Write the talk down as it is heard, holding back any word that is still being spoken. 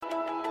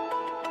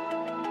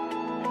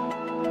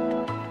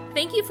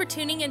Thank you for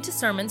tuning into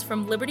sermons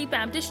from Liberty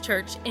Baptist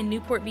Church in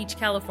Newport Beach,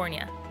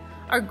 California.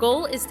 Our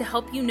goal is to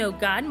help you know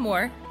God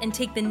more and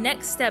take the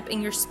next step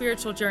in your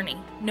spiritual journey,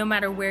 no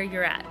matter where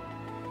you're at.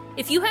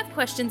 If you have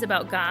questions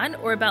about God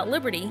or about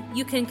Liberty,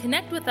 you can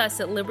connect with us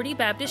at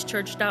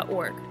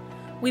libertybaptistchurch.org.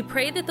 We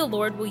pray that the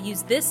Lord will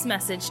use this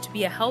message to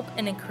be a help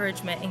and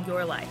encouragement in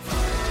your life.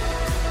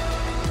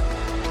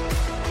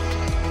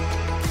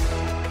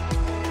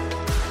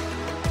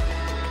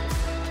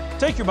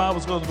 Take your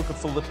Bibles, go to the book of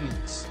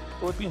Philippians.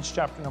 Philippians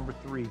chapter number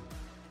 3.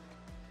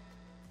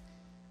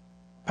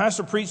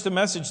 Pastor preached a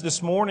message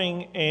this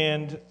morning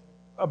and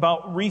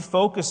about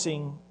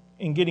refocusing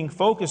and getting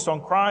focused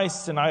on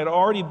Christ, and I had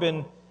already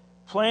been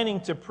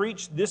planning to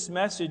preach this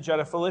message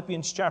out of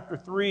Philippians chapter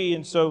 3,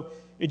 and so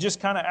it just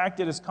kind of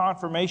acted as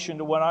confirmation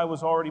to what I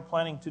was already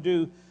planning to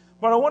do.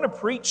 But I want to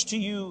preach to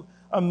you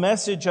a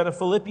message out of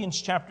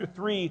Philippians chapter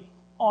 3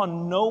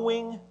 on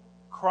knowing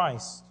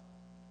Christ.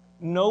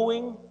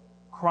 Knowing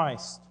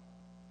Christ.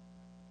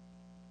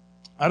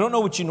 I don't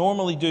know what you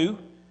normally do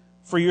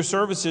for your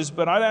services,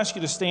 but I'd ask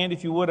you to stand,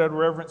 if you would, out of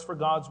reverence for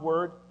God's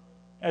Word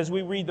as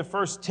we read the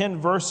first 10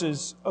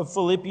 verses of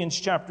Philippians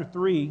chapter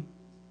 3.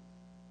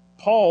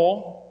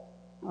 Paul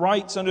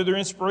writes under the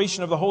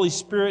inspiration of the Holy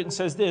Spirit and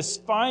says this,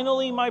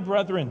 "Finally, my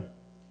brethren,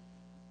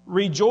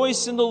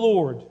 rejoice in the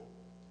Lord.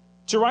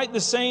 To write the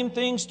same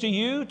things to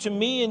you, to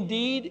me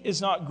indeed,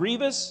 is not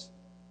grievous,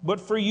 but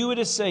for you it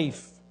is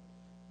safe.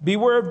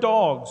 Beware of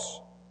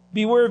dogs,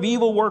 beware of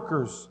evil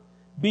workers,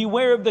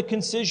 beware of the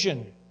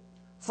concision.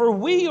 For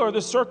we are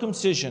the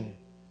circumcision,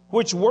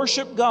 which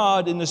worship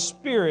God in the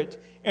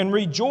Spirit and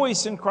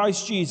rejoice in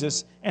Christ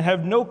Jesus and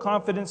have no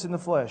confidence in the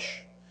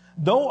flesh.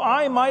 Though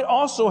I might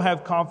also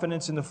have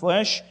confidence in the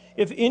flesh,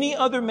 if any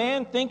other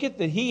man thinketh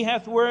that he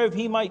hath whereof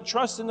he might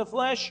trust in the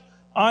flesh,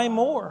 I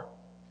more.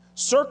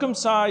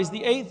 Circumcised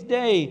the 8th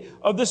day,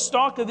 of the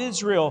stock of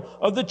Israel,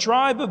 of the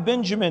tribe of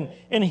Benjamin,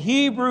 and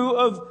Hebrew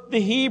of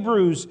the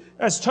Hebrews,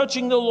 as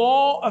touching the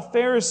law, a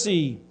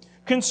Pharisee,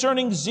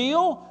 concerning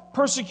zeal,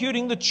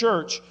 persecuting the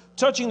church,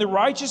 touching the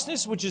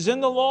righteousness which is in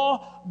the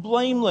law,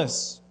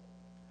 blameless.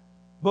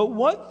 But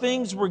what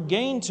things were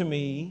gained to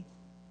me,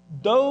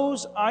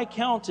 those I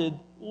counted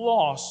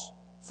loss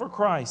for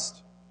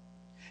Christ.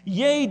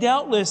 Yea,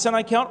 doubtless, and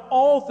I count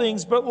all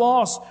things but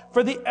loss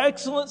for the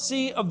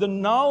excellency of the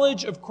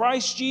knowledge of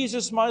Christ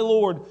Jesus my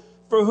Lord,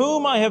 for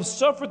whom I have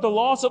suffered the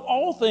loss of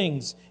all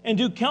things, and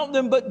do count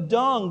them but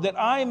dung, that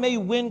I may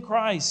win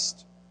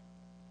Christ,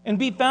 and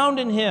be found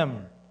in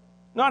Him,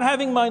 not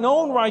having mine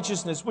own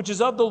righteousness, which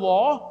is of the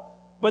law,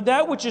 but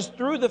that which is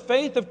through the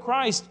faith of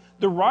Christ,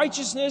 the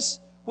righteousness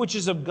which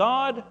is of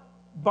God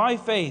by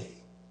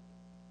faith,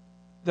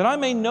 that I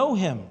may know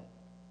Him,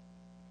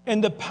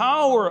 and the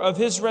power of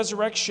His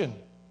resurrection,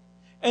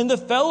 and the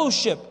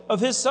fellowship of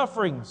His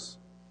sufferings,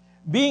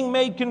 being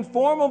made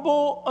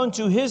conformable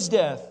unto His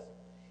death,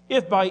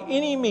 if by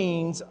any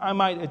means I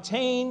might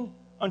attain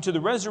unto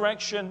the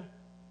resurrection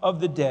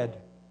of the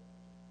dead."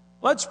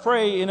 Let's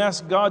pray and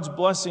ask God's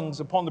blessings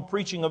upon the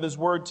preaching of His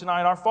Word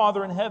tonight. Our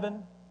Father in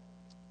heaven,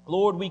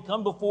 Lord, we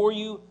come before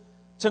You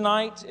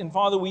tonight, and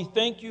Father, we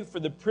thank You for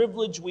the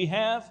privilege we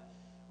have.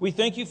 We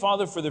thank You,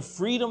 Father, for the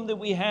freedom that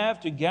we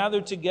have to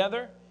gather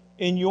together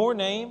in Your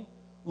name,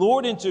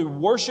 Lord, and to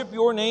worship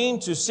Your name,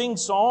 to sing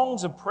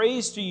songs of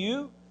praise to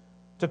You,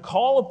 to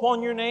call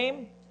upon Your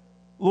name,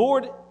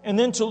 Lord, and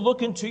then to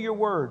look into Your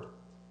Word.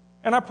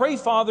 And I pray,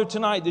 Father,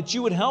 tonight that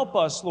You would help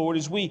us, Lord,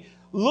 as we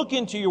look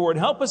into Your Word.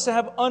 Help us to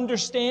have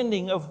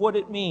understanding of what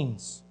it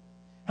means.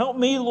 Help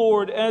me,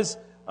 Lord, as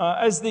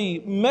the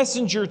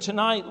messenger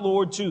tonight,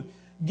 Lord, to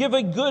give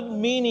a good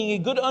meaning, a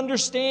good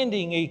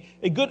understanding,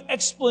 a good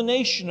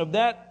explanation of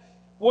that,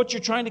 what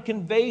You're trying to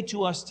convey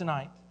to us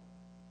tonight.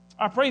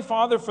 I pray,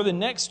 Father, for the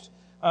next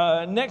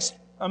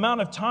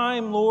amount of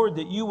time, Lord,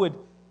 that You would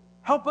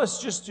help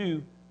us just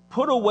to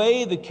put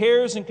away the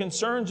cares and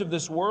concerns of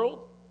this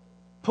world,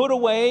 put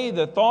away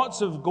the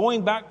thoughts of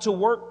going back to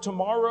work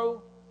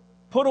tomorrow,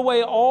 put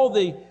away all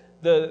the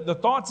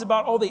thoughts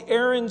about all the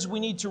errands we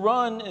need to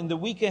run in the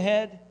week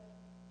ahead,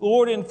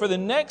 Lord, and for the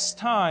next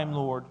time,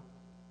 Lord,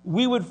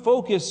 we would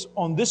focus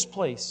on this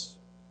place,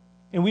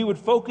 and we would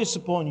focus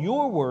upon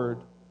Your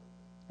Word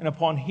and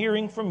upon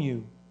hearing from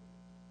You.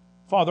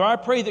 Father, I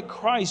pray that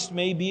Christ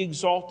may be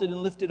exalted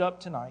and lifted up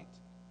tonight.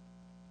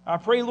 I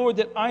pray, Lord,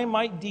 that I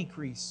might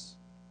decrease.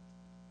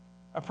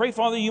 I pray,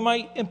 Father, You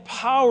might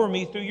empower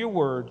me through Your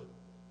Word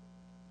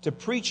to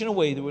preach in a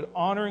way that would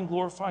honor and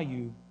glorify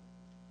You.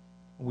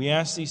 We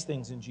ask these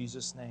things in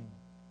Jesus' name.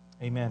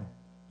 Amen.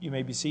 You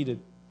may be seated.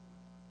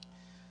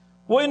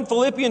 Well, in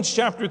Philippians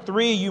chapter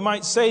 3, you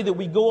might say that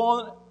we go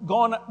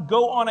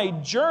on a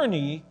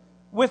journey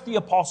with the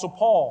Apostle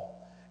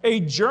Paul. A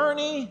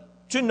journey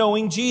to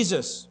knowing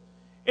Jesus.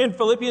 In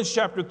Philippians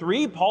chapter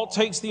 3, Paul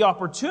takes the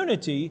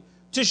opportunity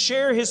to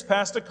share his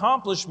past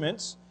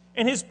accomplishments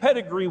and his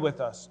pedigree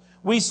with us.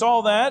 We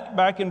saw that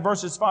back in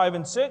verses 5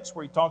 and 6,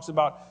 where he talks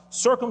about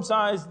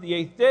circumcised the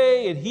 8th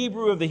day, and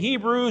Hebrew of the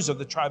Hebrews, of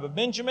the tribe of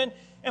Benjamin.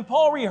 And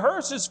Paul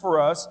rehearses for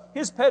us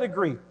his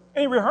pedigree.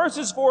 And he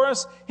rehearses for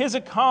us his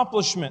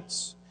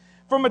accomplishments.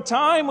 From a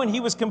time when he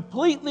was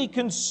completely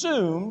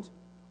consumed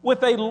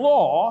with a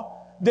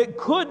law that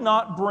could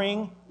not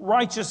bring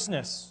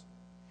righteousness.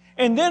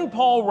 And then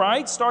Paul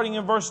writes, starting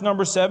in verse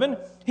number 7,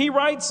 he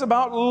writes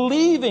about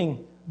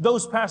leaving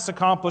those past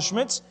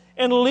accomplishments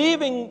and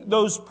leaving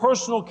those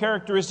personal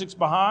characteristics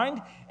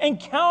behind and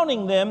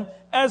counting them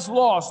as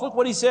loss. Look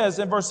what he says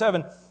in verse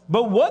 7.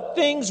 But what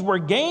things were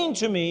gained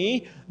to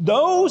me,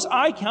 those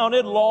I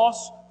counted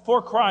loss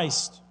for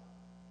Christ.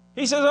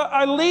 He says,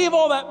 I leave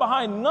all that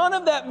behind. None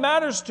of that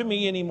matters to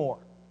me anymore.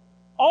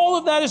 All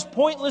of that is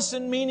pointless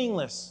and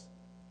meaningless.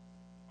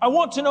 I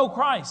want to know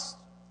Christ.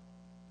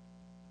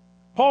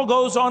 Paul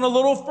goes on a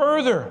little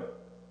further.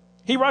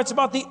 He writes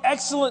about the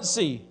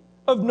excellency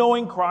of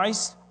knowing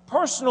Christ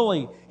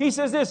personally. He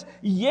says this,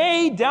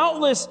 yea,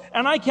 doubtless,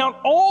 and I count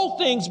all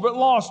things but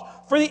loss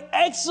for the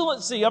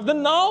excellency of the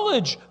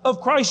knowledge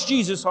of Christ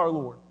Jesus our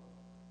Lord.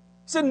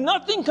 He said,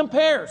 nothing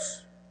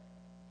compares.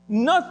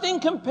 Nothing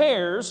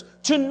compares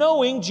to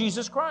knowing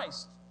Jesus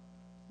Christ.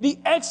 The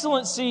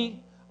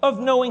excellency of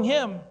knowing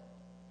Him.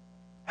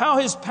 How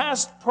His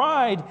past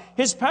pride,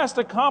 His past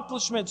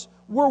accomplishments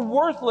were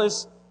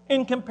worthless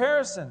in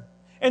comparison.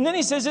 And then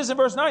he says this in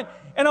verse 9,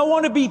 and I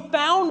want to be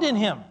found in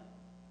Him.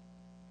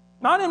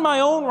 Not in my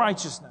own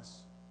righteousness.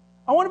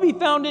 I want to be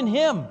found in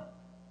Him.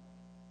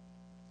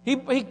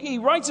 He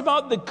writes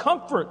about the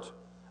comfort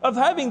of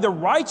having the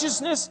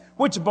righteousness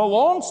which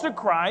belongs to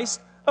Christ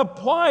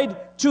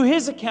applied to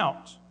his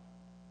account.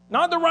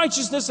 Not the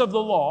righteousness of the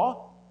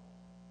law,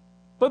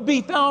 but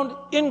be found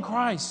in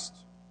Christ.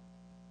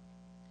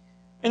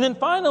 And then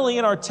finally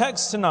in our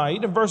text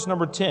tonight, in verse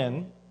number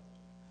 10,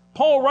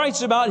 Paul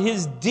writes about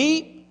his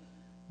deep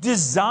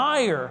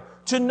desire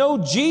to know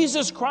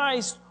Jesus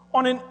Christ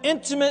on an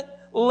intimate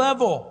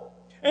level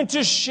and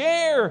to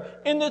share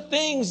in the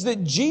things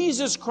that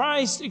Jesus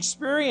Christ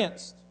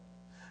experienced.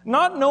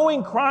 Not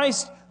knowing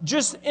Christ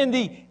just in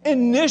the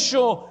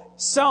initial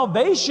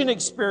salvation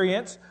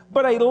experience,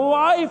 but a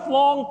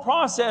lifelong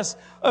process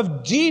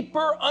of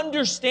deeper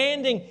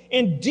understanding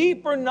and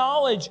deeper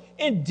knowledge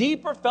and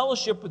deeper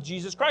fellowship with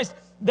Jesus Christ.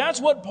 That's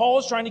what Paul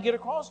is trying to get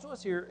across to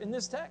us here in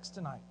this text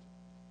tonight.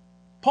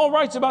 Paul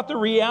writes about the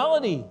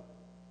reality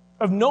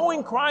of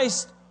knowing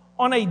Christ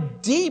on a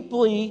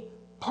deeply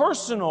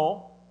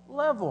personal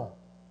level.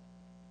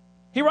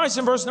 He writes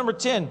in verse number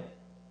 10,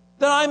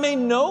 that I may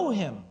know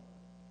Him.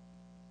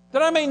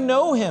 That I may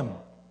know Him.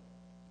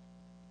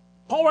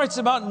 Paul writes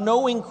about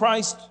knowing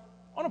Christ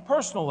on a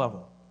personal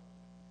level.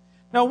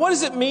 Now, what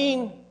does it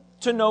mean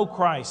to know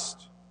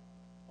Christ?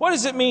 What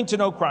does it mean to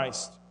know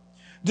Christ?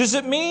 Does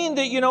it mean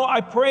that,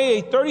 I pray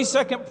a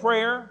 30-second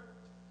prayer,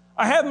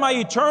 I have my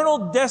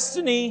eternal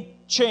destiny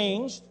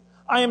changed,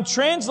 I am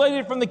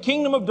translated from the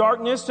kingdom of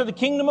darkness to the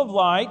kingdom of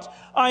light,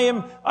 I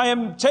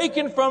am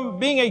taken from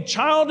being a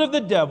child of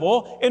the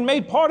devil and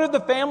made part of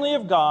the family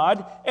of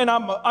God, and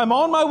I'm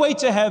on my way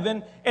to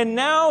heaven, and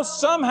now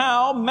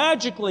somehow,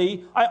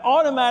 magically, I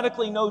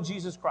automatically know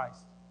Jesus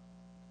Christ?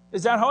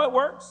 Is that how it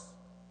works?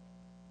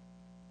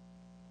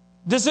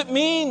 Does it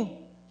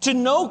mean to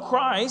know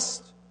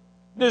Christ?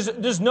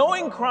 Does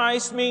knowing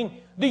Christ mean,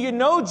 do you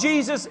know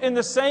Jesus in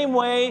the same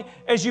way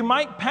as you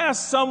might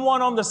pass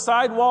someone on the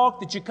sidewalk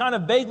that you kind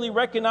of vaguely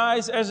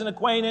recognize as an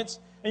acquaintance,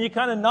 and you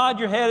kind of nod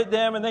your head at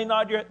them and they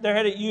nod their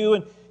head at you,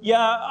 and yeah,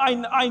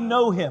 I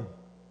know him.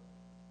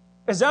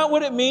 Is that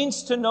what it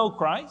means to know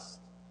Christ?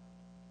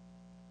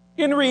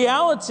 In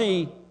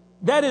reality,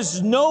 that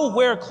is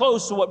nowhere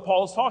close to what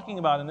Paul is talking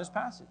about in this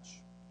passage.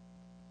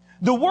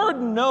 The word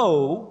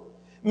know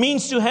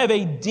means to have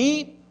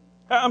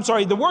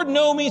the word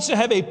know means to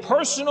have a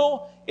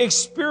personal,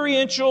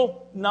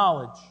 experiential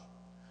knowledge.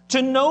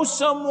 To know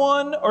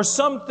someone or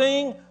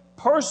something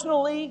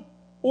personally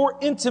or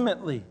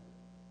intimately.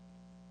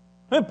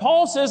 And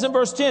Paul says in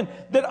verse 10,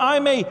 that I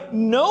may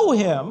know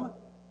Him.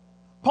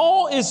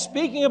 Paul is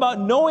speaking about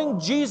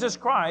knowing Jesus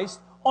Christ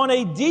on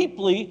a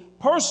deeply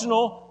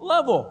personal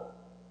level.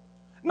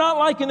 Not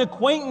like an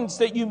acquaintance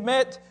that you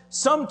met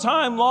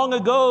sometime long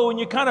ago and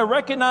you kind of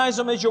recognize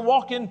them as you're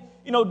walking,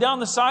 down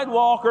the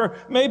sidewalk, or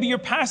maybe you're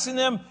passing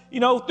them,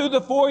 through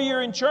the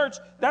foyer in church.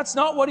 That's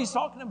not what he's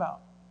talking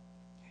about.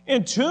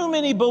 And too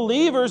many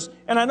believers,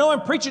 and I know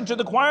I'm preaching to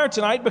the choir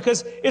tonight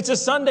because it's a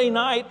Sunday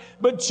night,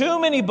 but too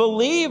many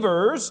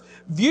believers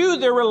view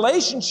their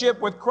relationship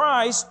with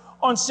Christ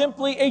on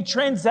simply a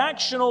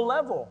transactional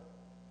level.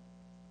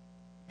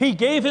 He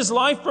gave His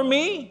life for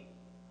me.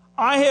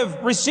 I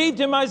have received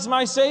Him as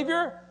my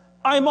Savior.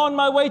 I'm on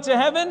my way to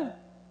heaven.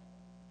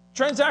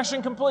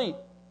 Transaction complete.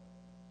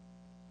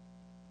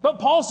 But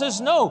Paul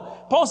says no.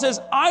 Paul says,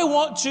 I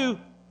want to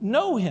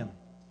know Him.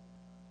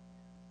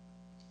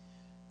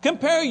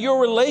 Compare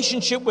your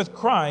relationship with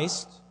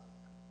Christ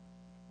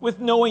with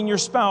knowing your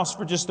spouse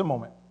for just a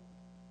moment.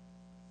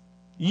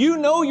 You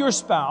know your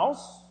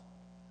spouse.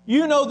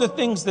 You know the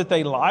things that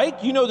they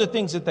like. You know the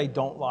things that they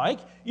don't like.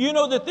 You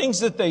know the things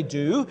that they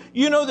do.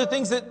 You know the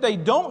things that they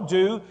don't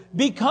do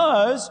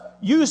because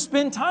you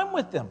spend time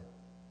with them.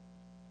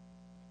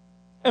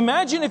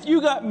 Imagine if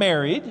you got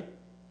married.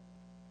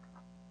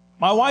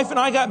 My wife and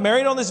I got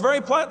married on this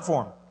very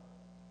platform.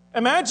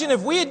 Imagine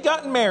if we had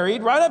gotten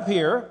married right up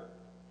here.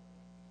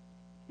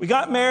 We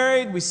got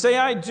married, we say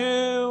I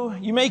do,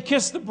 you may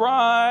kiss the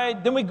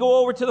bride, then we go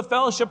over to the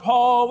fellowship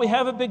hall, we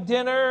have a big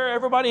dinner,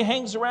 everybody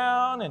hangs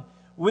around, and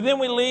then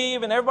we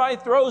leave, and everybody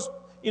throws,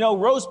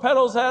 rose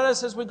petals at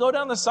us as we go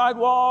down the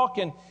sidewalk,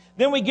 and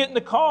then we get in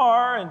the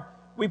car, and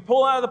we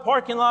pull out of the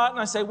parking lot, and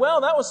I say,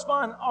 well, that was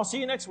fun, I'll see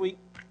you next week.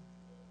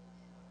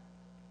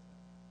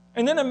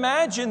 And then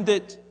imagine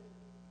that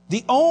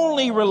the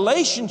only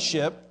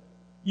relationship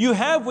you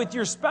have with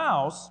your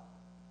spouse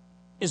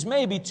is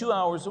maybe 2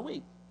 hours a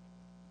week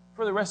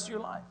for the rest of your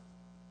life.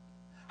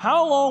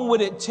 How long would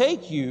it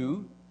take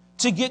you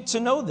to get to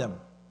know them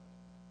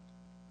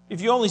if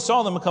you only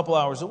saw them a couple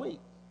hours a week?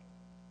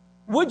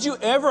 Would you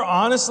ever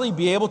honestly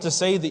be able to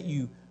say that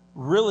you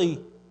really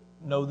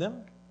know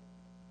them?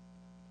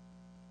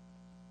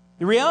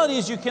 The reality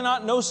is you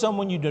cannot know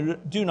someone you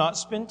do not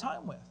spend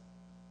time with.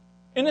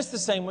 And it's the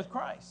same with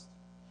Christ.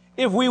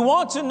 If we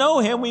want to know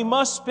Him, we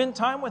must spend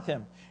time with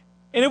Him.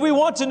 And if we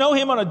want to know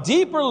Him on a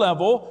deeper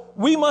level,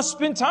 we must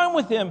spend time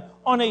with Him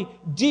on a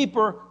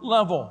deeper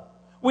level.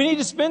 We need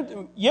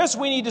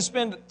to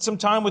spend some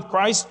time with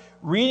Christ,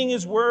 reading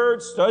His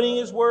Word, studying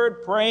His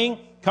Word, praying,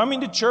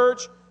 coming to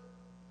church.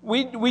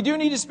 We do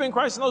need to spend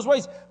Christ in those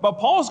ways. But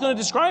Paul's going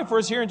to describe for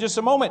us here in just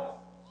a moment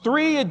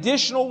 3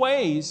 additional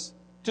ways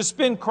to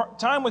spend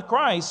time with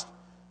Christ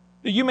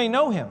that you may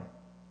know Him.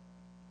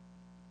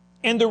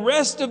 And the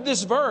rest of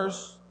this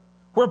verse,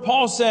 where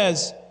Paul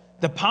says,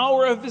 the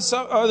power of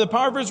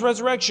His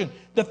resurrection,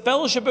 the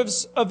fellowship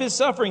of His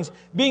sufferings,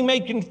 being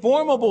made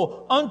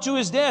conformable unto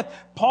His death.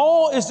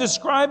 Paul is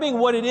describing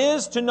what it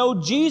is to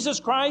know Jesus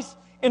Christ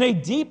in a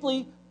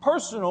deeply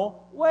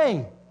personal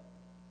way.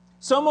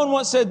 Someone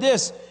once said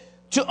this,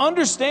 to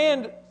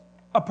understand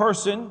a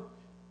person,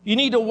 you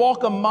need to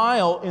walk a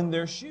mile in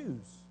their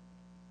shoes.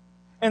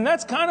 And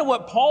that's kind of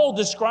what Paul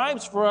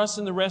describes for us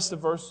in the rest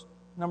of verse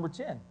number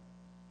 10.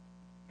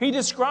 He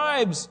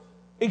describes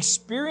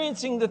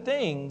experiencing the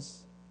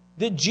things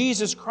that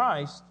Jesus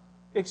Christ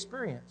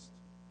experienced.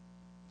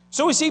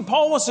 So we see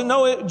Paul wants to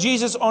know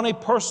Jesus on a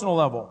personal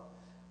level.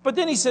 But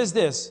then he says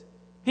this.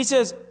 He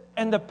says,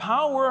 and the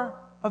power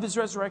of His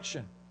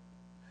resurrection,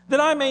 that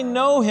I may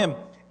know Him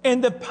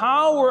and the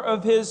power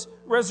of His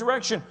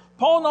resurrection.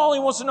 Paul not only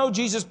wants to know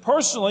Jesus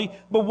personally,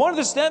 but one of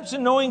the steps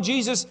in knowing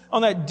Jesus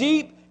on that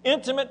deep,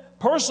 intimate,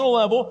 personal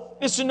level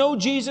is to know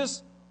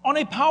Jesus on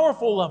a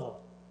powerful level.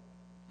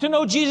 To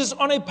know Jesus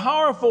on a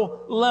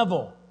powerful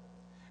level.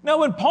 Now,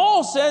 when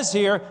Paul says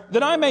here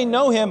that I may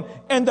know Him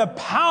and the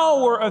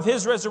power of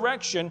His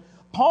resurrection,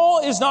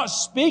 Paul is not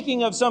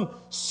speaking of some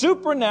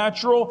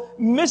supernatural,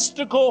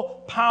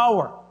 mystical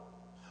power.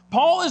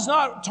 Paul is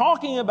not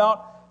talking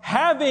about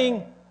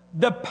having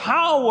the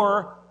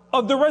power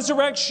of the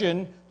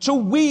resurrection to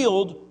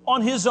wield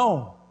on his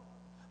own.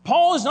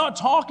 Paul is not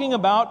talking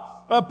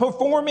about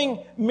performing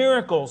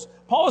miracles.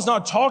 Paul is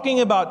not talking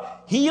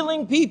about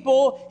healing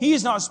people. He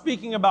is not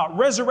speaking about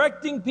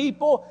resurrecting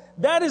people.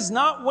 That is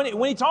not when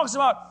he talks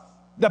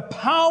about the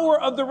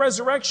power of the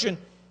resurrection.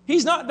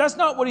 That's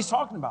not what he's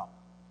talking about.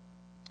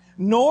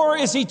 Nor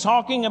is he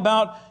talking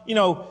about,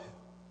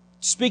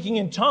 speaking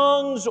in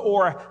tongues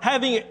or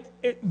having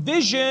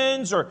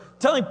visions or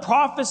telling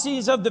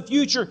prophecies of the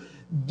future.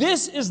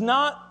 This is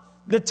not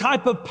the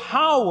type of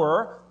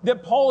power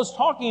that Paul is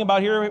talking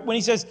about here when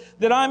he says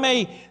that I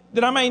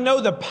may know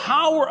the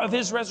power of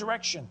His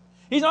resurrection.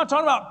 He's not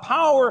talking about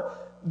power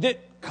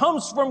that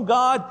comes from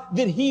God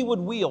that He would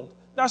wield.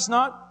 That's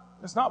not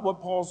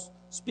what Paul's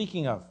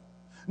speaking of.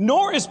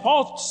 Nor is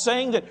Paul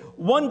saying that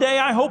one day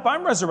I hope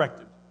I'm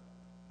resurrected.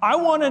 I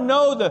want to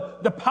know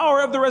the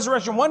power of the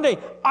resurrection. One day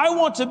I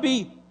want to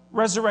be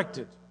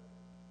resurrected.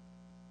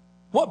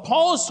 What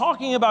Paul is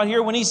talking about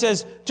here when he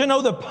says to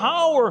know the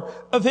power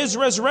of His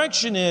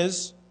resurrection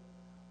is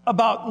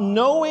about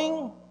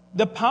knowing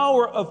the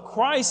power of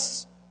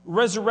Christ's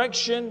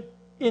resurrection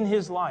in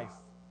his life.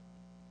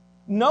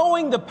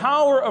 Knowing the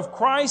power of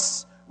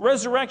Christ's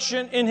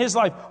resurrection in his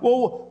life.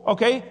 Well,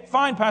 okay,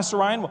 fine, Pastor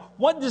Ryan.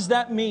 What does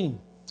that mean?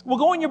 Well,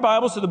 go in your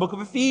Bibles to the book of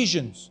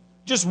Ephesians.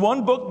 Just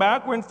one book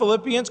back. We're in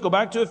Philippians. Go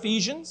back to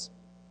Ephesians.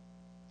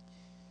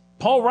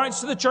 Paul writes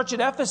to the church at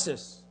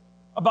Ephesus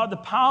about the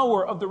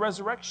power of the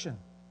resurrection.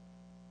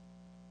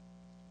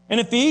 In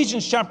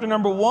Ephesians chapter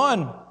number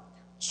 1,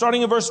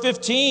 starting in verse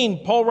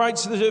 15, Paul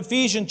writes to the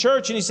Ephesian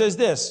church and he says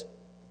this,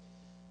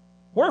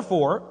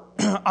 wherefore,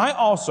 I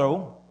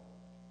also,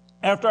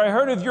 after I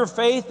heard of your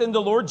faith in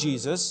the Lord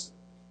Jesus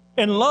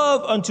and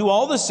love unto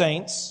all the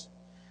saints,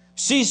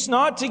 cease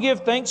not to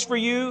give thanks for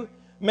you,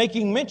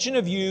 making mention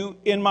of you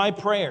in my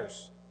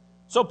prayers.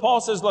 So Paul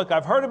says, look,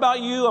 I've heard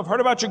about you, I've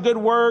heard about your good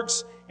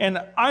works, and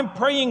I'm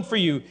praying for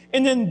you.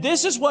 And then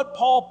this is what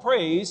Paul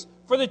prays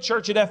for the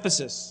church at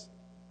Ephesus.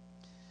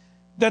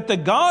 That the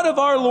God of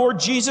our Lord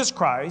Jesus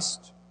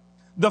Christ,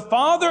 the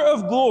Father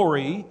of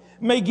glory,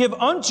 may give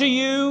unto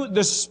you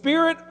the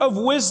spirit of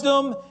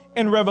wisdom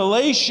and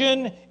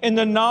revelation in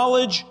the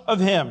knowledge of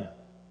Him,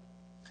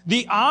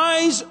 The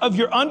eyes of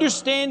your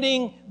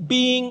understanding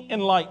being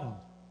enlightened.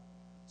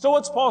 So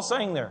what's Paul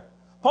saying there?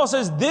 Paul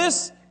says,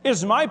 this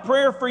is my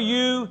prayer for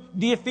you,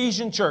 the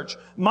Ephesian church.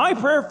 My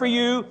prayer for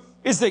you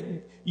is that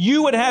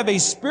you would have a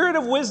spirit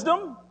of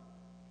wisdom,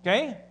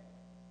 okay?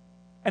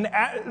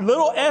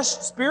 Little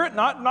s spirit,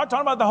 not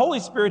talking about the Holy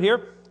Spirit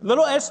here.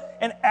 Little s,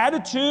 an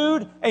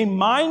attitude, a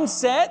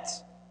mindset,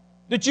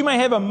 that you may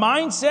have a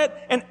mindset,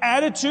 an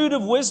attitude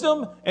of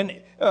wisdom, an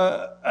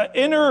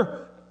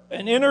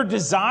inner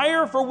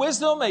desire for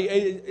wisdom,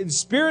 a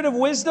spirit of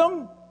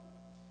wisdom,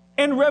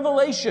 and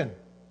revelation,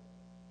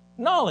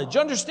 knowledge,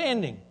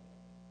 understanding,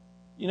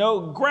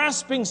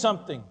 grasping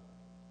something.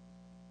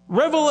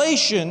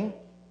 Revelation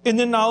in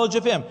the knowledge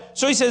of Him.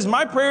 So he says,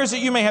 my prayer is that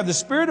you may have the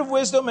spirit of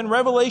wisdom and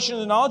revelation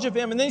in the knowledge of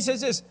Him. And then he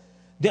says this,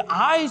 the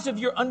eyes of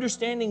your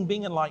understanding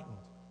being enlightened.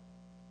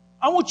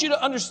 I want you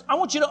to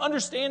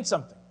understand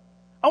something.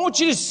 I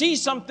want you to see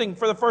something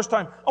for the first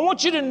time. I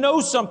want you to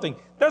know something.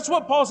 That's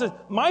what Paul says.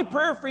 My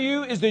prayer for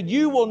you is that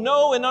you will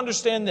know and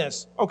understand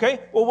this. Okay?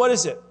 Well, what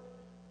is it?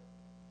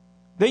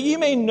 That you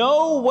may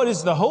know what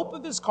is the hope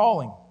of His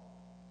calling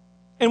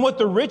and what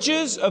the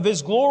riches of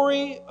His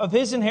glory, of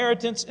His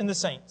inheritance in the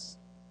saints.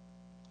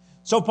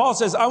 So Paul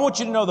says, I want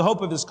you to know the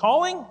hope of His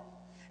calling,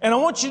 and I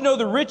want you to know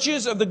the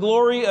riches of the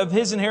glory of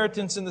His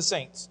inheritance in the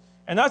saints.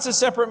 And that's a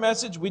separate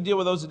message. We deal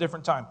with those at a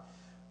different time.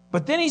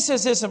 But then he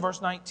says this in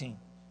verse 19.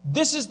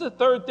 This is the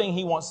third thing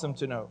he wants them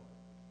to know.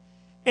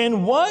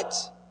 And what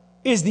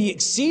is the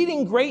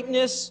exceeding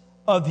greatness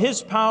of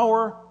His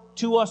power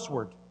to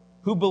usward,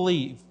 who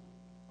believe,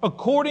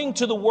 according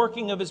to the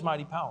working of His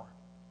mighty power?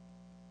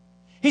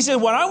 He said,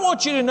 what I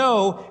want you to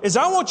know is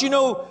I want you to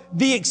know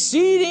the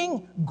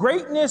exceeding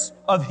greatness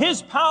of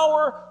His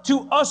power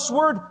to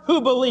usward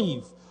who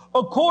believe,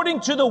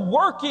 according to the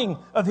working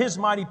of His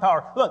mighty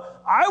power. Look,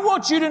 I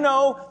want you to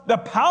know the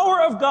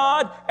power of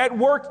God at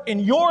work in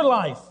your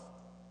life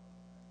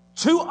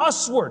to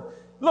usward.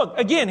 Look,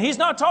 again, he's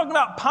not talking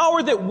about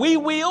power that we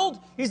wield.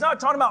 He's not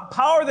talking about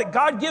power that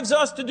God gives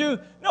us to do.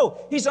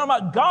 No, he's talking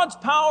about God's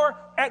power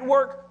at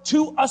work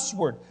to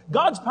usward.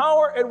 God's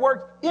power at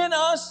work in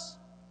us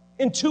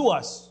and to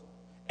us.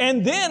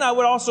 And then I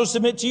would also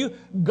submit to you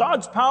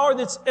God's power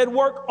that's at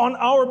work on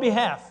our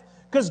behalf.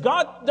 Because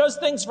God does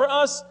things for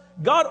us.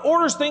 God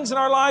orders things in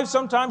our lives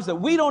sometimes that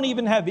we don't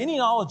even have any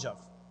knowledge of.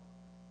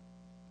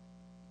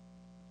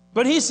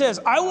 But he says,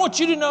 I want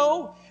you to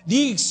know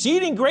the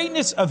exceeding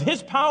greatness of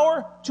His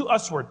power to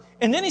usward.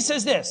 And then he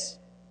says this,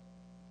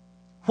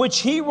 which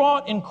He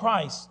wrought in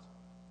Christ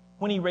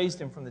when He raised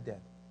Him from the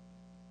dead.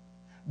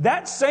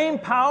 That same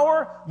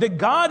power that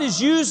God is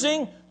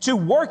using to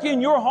work in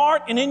your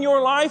heart and in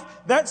your life,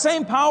 that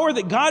same power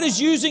that God is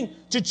using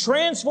to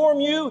transform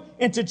you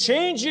and to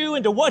change you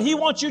into what He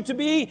wants you to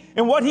be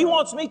and what He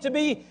wants me to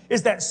be,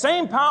 is that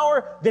same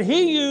power that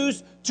He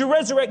used to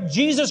resurrect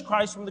Jesus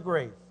Christ from the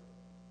grave.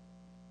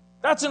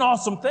 That's an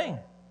awesome thing.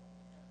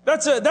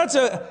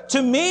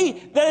 To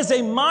me, that is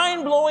a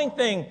mind-blowing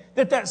thing,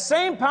 that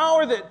same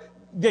power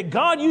that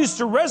God used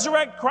to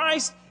resurrect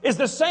Christ is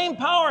the same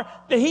power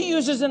that He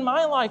uses in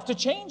my life to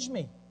change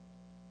me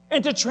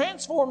and to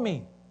transform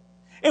me.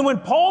 And when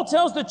Paul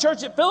tells the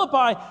church at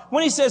Philippi,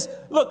 when he says,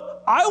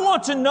 look, I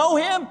want to know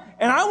Him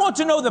and I want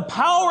to know the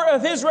power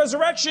of His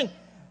resurrection,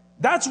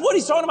 that's what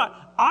he's talking about.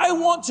 I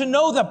want to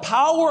know the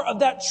power of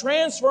that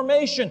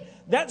transformation,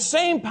 that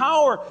same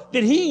power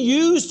that He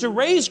used to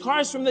raise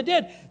Christ from the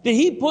dead, that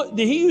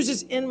He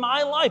uses in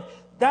my life.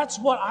 That's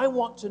what I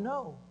want to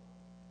know.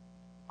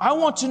 I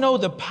want to know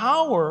the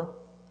power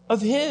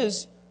of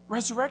His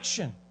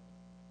resurrection.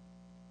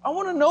 I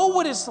want to know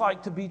what it's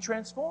like to be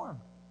transformed.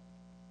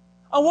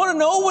 I want to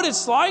know what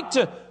it's like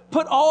to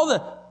put all the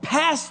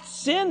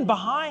past sin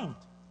behind.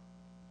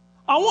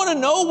 I want to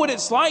know what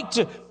it's like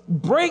to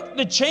break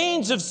the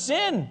chains of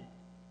sin,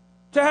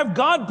 to have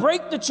God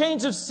break the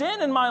chains of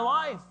sin in my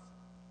life.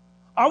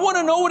 I want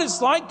to know what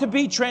it's like to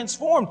be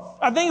transformed.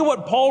 I think of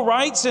what Paul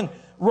writes in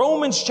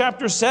Romans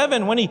chapter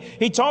 7 when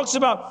he talks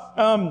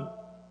about,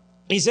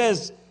 he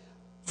says,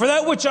 for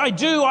that which I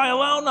do, I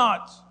allow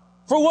not.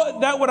 For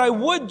what I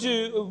would,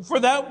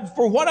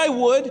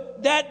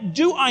 that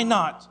do I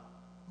not.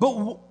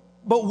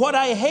 But what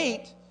I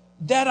hate,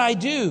 that I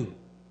do.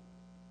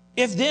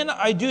 If then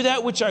I do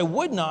that which I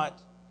would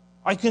not,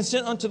 I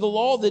consent unto the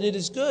law that it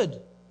is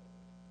good.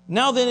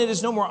 Now then it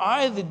is no more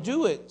I that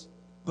do it,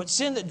 but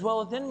sin that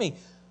dwelleth in me.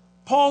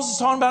 Paul's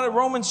talking about it in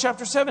Romans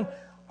chapter 7.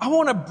 I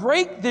want to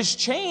break this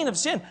chain of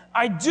sin.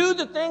 I do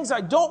the things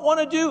I don't want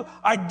to do.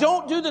 I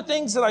don't do the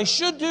things that I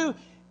should do.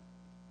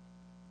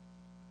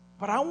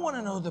 But I want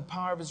to know the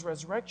power of His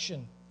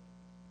resurrection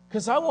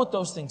because I want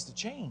those things to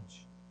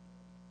change.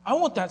 I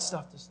want that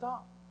stuff to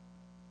stop.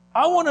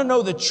 I want to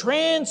know the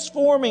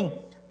transforming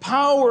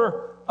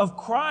power of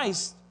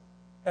Christ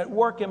at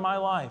work in my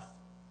life.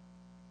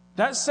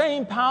 That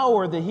same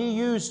power that He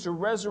used to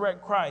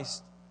resurrect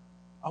Christ,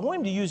 I want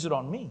Him to use it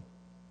on me.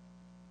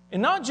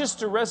 And not just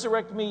to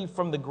resurrect me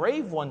from the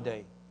grave one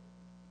day,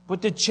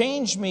 but to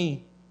change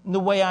me in the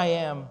way I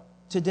am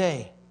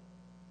today.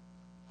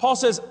 Paul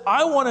says,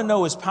 I want to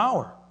know His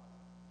power.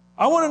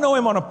 I want to know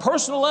Him on a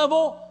personal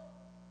level,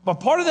 but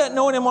part of that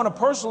knowing Him on a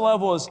personal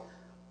level is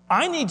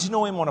I need to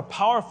know Him on a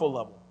powerful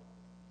level.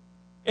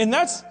 And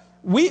that's,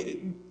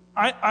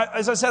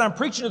 as I said, I'm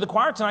preaching to the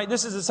choir tonight.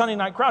 This is a Sunday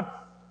night crowd.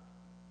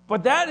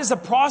 But that is a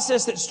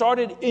process that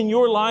started in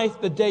your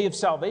life the day of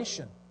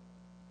salvation.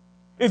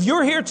 If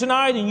you're here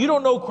tonight and you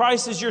don't know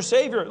Christ as your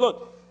Savior,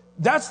 look,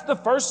 that's the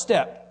first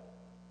step.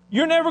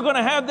 You're never going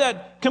to have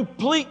that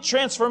complete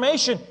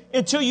transformation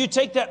until you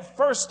take that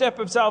first step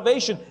of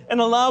salvation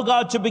and allow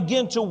God to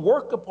begin to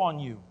work upon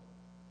you.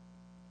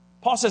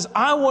 Paul says,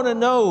 I want to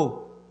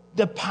know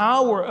the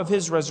power of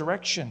His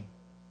resurrection.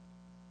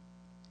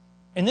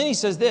 And then he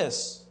says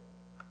this.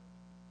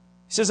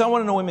 He says, I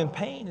want to know Him in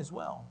pain as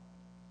well.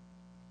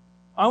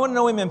 I want to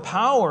know Him in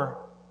power,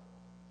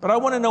 but I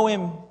want to know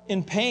Him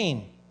in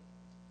pain.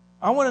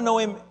 I want to know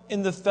Him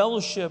in the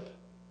fellowship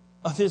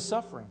of His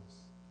sufferings.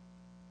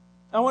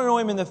 I want to know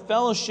Him in the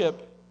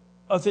fellowship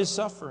of His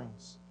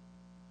sufferings.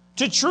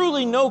 To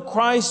truly know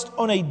Christ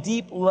on a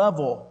deep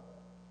level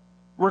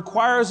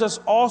requires us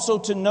also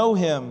to know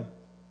Him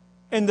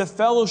in the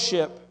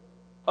fellowship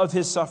of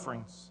His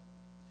sufferings.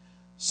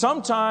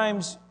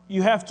 Sometimes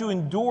you have to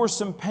endure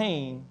some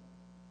pain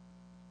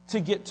to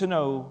get to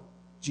know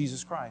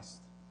Jesus Christ.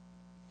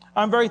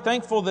 I'm very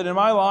thankful that in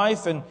my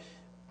life, and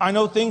I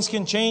know things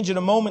can change at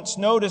a moment's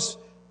notice,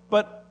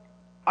 but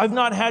I've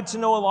not had to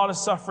know a lot of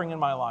suffering in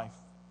my life.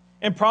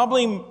 And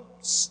probably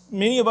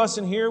many of us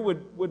in here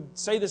would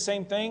say the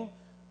same thing,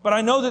 but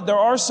I know that there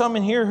are some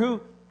in here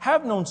who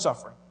have known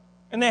suffering,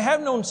 and they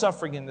have known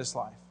suffering in this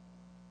life.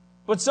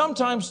 But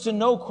sometimes to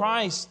know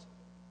Christ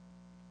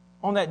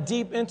on that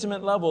deep,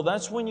 intimate level,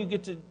 that's when you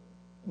get to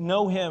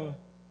know Him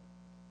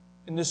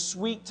in this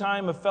sweet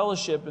time of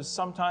fellowship, is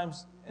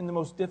sometimes in the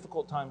most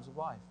difficult times of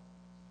life.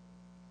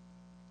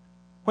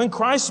 When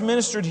Christ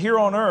ministered here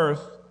on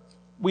earth,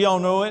 we all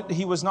know it,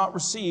 He was not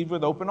received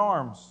with open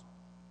arms.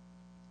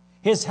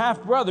 His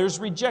half-brothers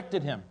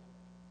rejected Him.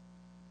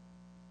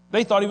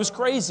 They thought He was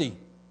crazy.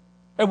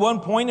 At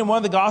one point in one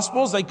of the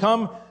Gospels, they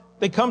come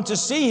to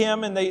see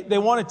Him and they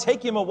want to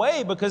take Him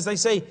away because they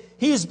say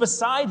He is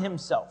beside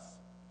Himself.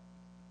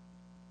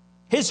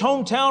 His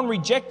hometown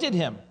rejected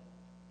Him.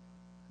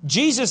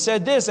 Jesus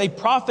said this, a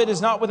prophet is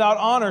not without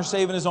honor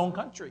save in his own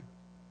country.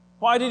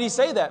 Why did He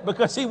say that?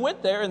 Because He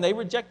went there and they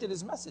rejected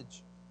His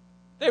message.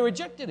 They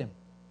rejected Him.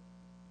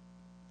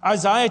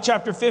 Isaiah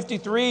chapter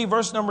 53,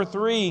 verse number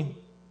 3,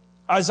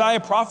 Isaiah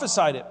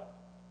prophesied it.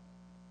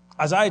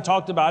 Isaiah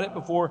talked about it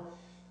before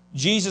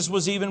Jesus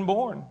was even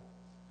born.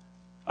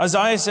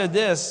 Isaiah said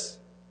this,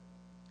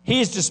 He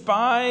is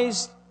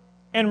despised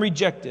and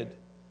rejected,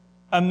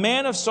 a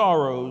man of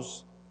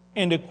sorrows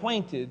and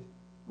acquainted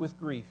with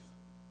grief.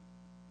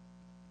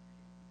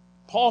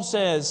 Paul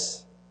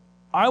says,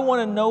 I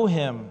want to know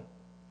Him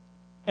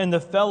and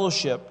the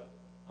fellowship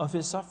of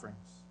His sufferings.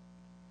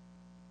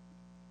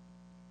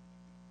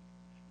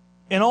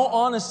 In all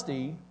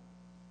honesty,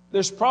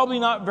 there's probably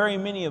not very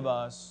many of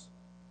us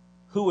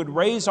who would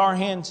raise our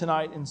hand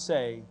tonight and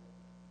say,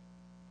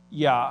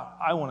 yeah,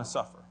 I want to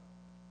suffer.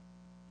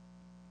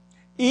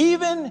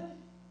 Even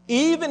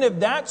if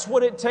that's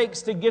what it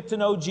takes to get to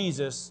know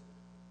Jesus,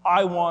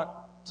 I want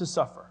to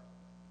suffer.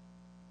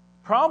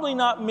 Probably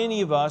not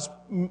many of us,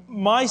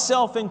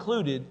 myself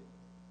included,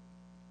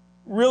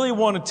 really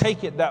want to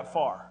take it that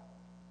far.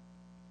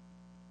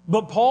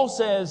 But Paul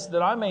says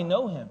that I may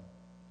know Him.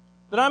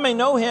 That I may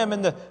know Him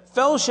in the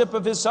fellowship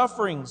of His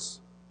sufferings,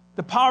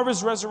 the power of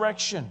His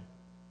resurrection.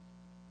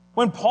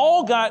 When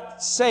Paul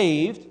got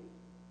saved,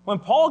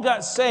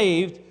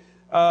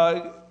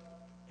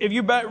 if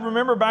you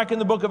remember back in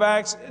the book of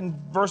Acts,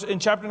 in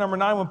chapter number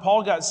 9, when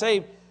Paul got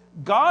saved,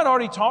 God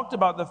already talked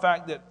about the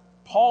fact that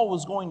Paul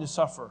was going to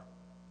suffer.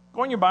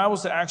 Go in your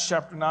Bibles to Acts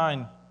chapter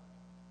 9.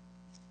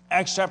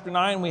 Acts chapter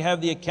 9, we have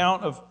the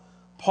account of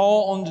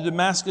Paul on the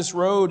Damascus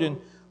Road and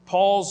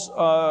Paul's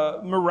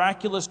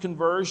miraculous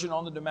conversion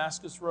on the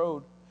Damascus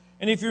Road.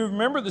 And if you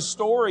remember the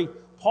story,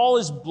 Paul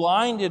is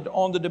blinded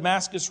on the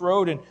Damascus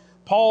Road, and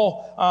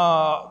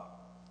Paul,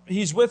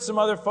 he's with some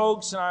other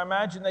folks, and I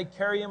imagine they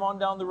carry him on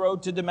down the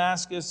road to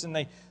Damascus, and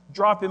they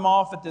drop him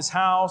off at this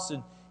house,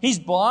 and he's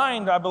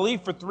blind, I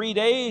believe, for 3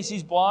 days.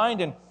 He's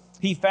blind, and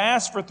he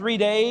fasts for 3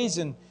 days,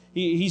 and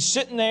he's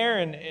sitting there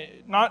and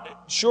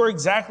not sure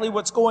exactly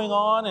what's going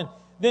on. And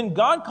then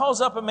God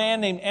calls up a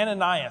man named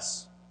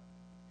Ananias.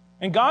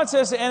 And God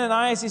says to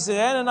Ananias, He said,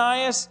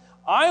 Ananias,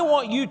 I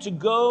want you to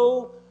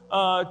go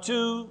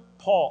to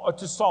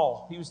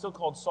Saul. He was still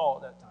called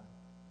Saul at that time.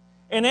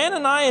 And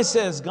Ananias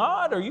says,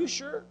 God, are you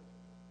sure?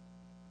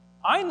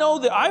 I know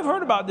that I've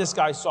heard about this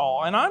guy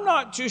Saul, and I'm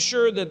not too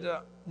sure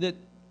that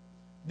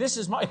this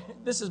is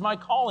my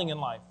calling in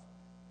life.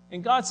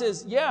 And God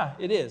says, yeah,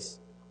 it is.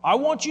 I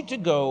want you to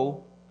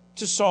go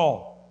to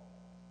Saul.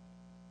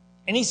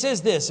 And He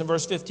says this in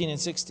verse 15 and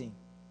 16.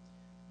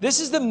 This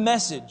is the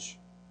message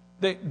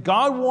that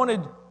God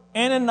wanted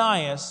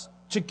Ananias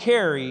to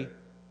carry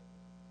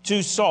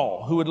to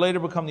Saul, who would later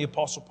become the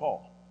Apostle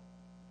Paul.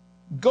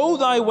 Go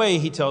thy way,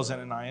 He tells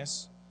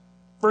Ananias,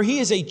 for he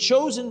is a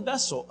chosen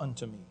vessel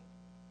unto me,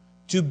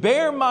 to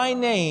bear my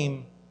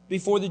name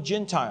before the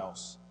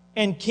Gentiles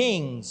and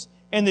kings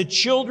and the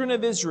children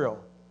of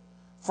Israel.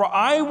 For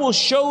I will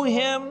show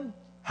him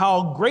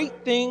how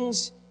great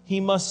things he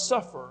must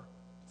suffer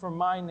for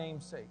my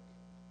name's sake.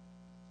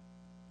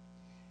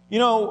 You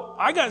know,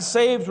 I got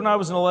saved when I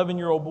was an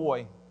 11-year-old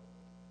boy.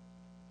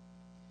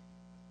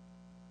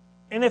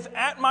 And if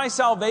at my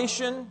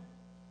salvation,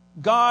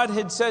 God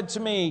had said to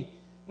me,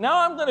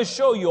 now I'm going to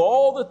show you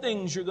all the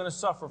things you're going to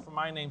suffer for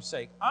my name's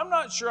sake, I'm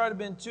not sure I'd have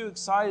been too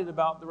excited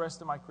about the rest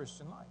of my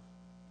Christian life.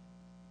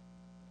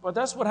 But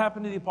that's what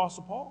happened to the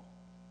Apostle Paul.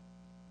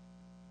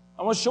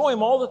 I want to show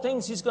him all the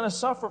things he's going to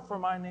suffer for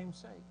my name's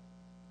sake.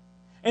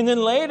 And then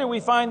later we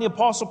find the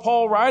Apostle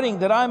Paul writing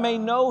that I may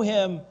know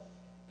him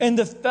and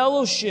the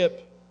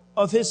fellowship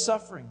of his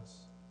sufferings.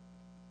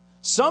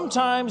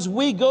 Sometimes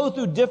we go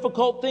through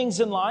difficult things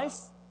in life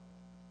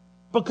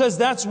because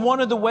that's one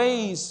of the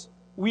ways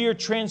we are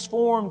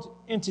transformed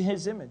into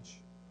his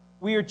image.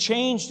 We are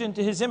changed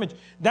into his image.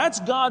 That's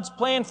God's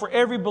plan for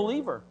every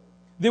believer,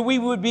 that we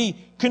would be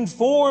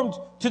conformed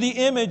to the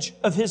image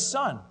of his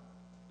Son.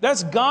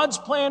 That's God's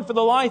plan for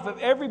the life of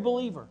every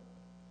believer.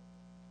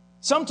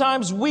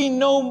 Sometimes we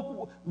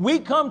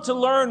come to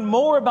learn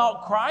more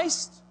about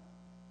Christ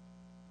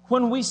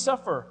when we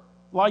suffer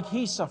like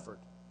he suffered,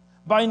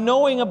 by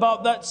knowing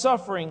about that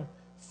suffering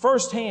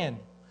firsthand.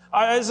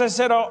 As I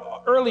said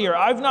earlier,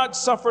 I've not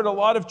suffered a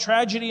lot of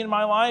tragedy in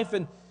my life,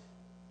 and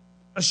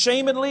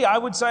ashamedly, I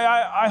would say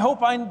I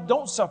hope I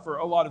don't suffer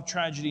a lot of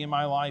tragedy in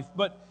my life.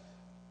 But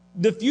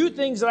the few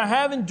things that I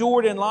have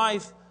endured in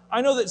life,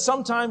 I know that some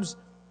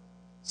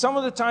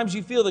of the times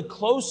you feel the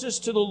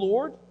closest to the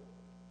Lord,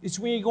 it's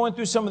when you're going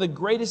through some of the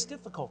greatest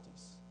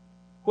difficulties.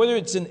 Whether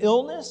it's an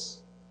illness,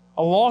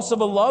 a loss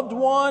of a loved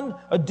one,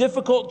 a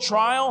difficult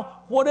trial,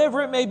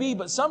 whatever it may be,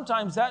 but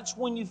sometimes that's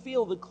when you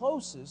feel the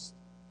closest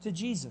to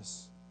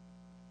Jesus.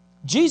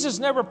 Jesus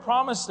never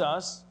promised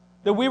us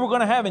that we were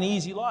going to have an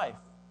easy life.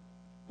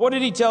 What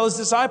did he tell his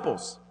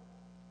disciples?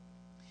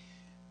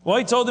 Well,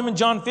 he told them in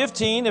John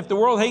 15, if the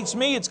world hates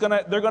me,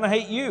 they're going to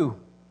hate you.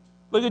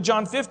 Look at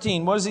John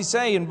 15. What does he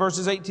say in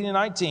verses 18 and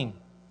 19?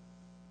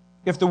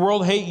 If the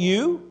world hate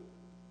you,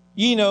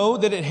 ye know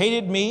that it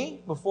hated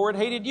me before it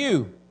hated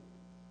you.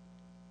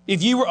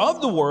 If ye were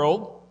of the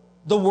world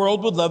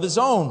would love his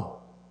own.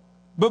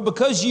 But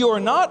because ye are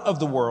not of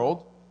the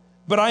world,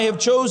 but I have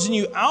chosen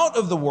you out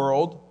of the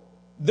world,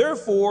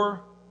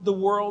 therefore the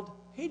world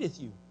hateth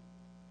you.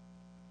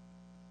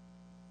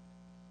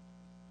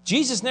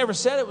 Jesus never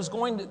said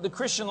the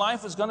Christian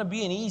life was going to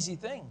be an easy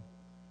thing.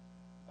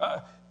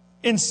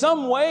 In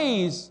some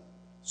ways,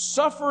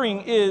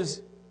 suffering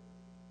is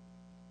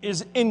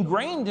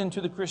ingrained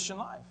into the Christian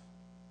life.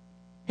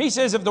 He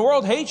says, if the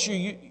world hates you,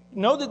 you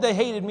know that they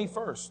hated me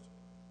first.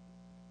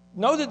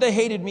 Know that they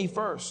hated me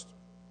first.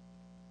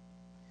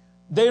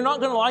 They're not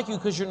going to like you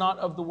because you're not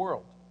of the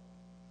world.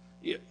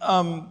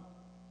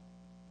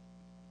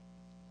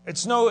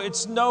 It's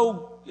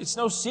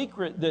no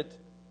secret that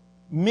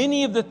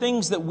many of the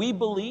things that we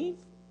believe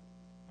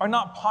are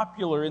not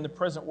popular in the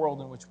present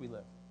world in which we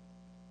live.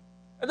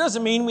 It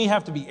doesn't mean we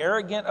have to be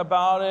arrogant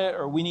about it,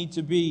 or we need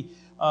to be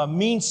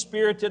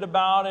mean-spirited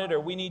about it, or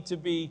we need to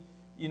be,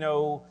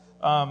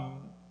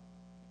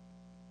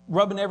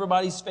 rubbing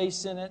everybody's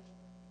face in it.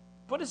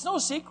 But it's no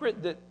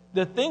secret that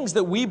the things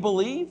that we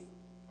believe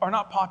are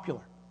not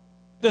popular.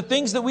 The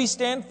things that we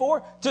stand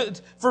for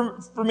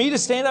me to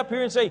stand up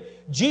here and say,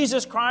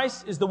 Jesus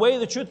Christ is the way,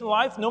 the truth, and the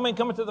life, no man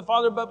cometh to the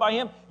Father but by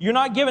him, you're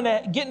not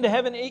getting to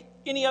heaven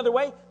any other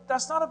way,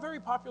 that's not a very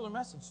popular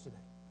message today.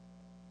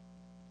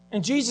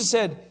 And Jesus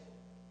said,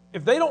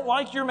 if they don't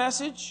like your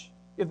message,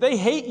 if they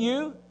hate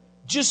you,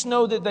 just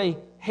know that they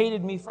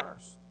hated me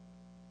first.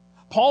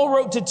 Paul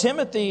wrote to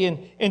Timothy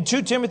in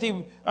 2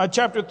 Timothy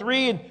chapter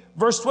 3 and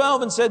verse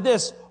 12 and said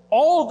this,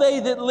 all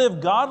they that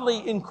live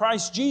godly in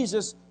Christ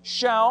Jesus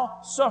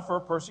shall suffer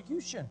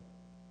persecution.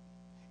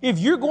 If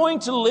you're going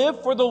to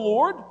live for the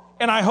Lord,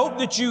 and I hope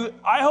that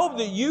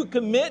you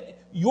commit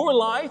your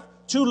life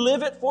to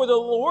live it for the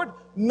Lord,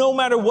 no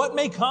matter what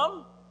may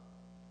come.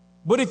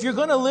 But if you're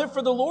going to live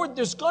for the Lord,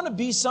 there's going to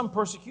be some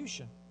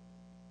persecution.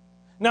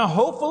 Now,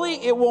 hopefully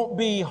it won't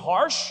be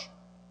harsh.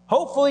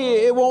 Hopefully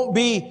it won't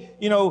be,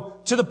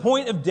 to the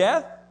point of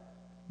death.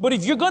 But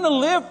if you're going to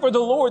live for the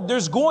Lord,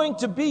 there's going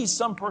to be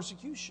some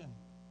persecution.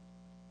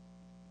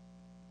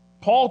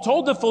 Paul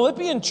told the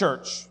Philippian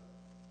church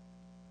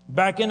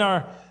back in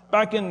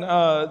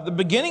the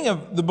beginning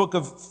of the book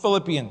of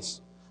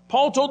Philippians.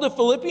 Paul told the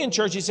Philippian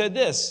church, he said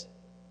this,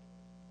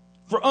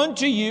 for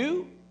unto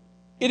you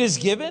it is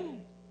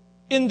given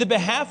in the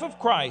behalf of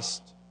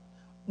Christ,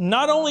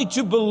 not only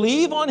to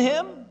believe on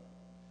him,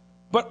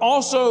 but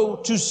also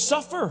to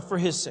suffer for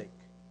his sake.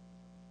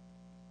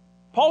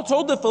 Paul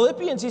told the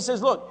Philippians, he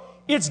says, look,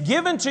 it's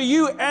given to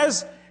you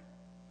as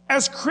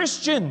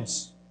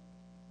Christians,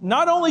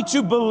 not only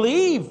to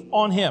believe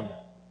on him,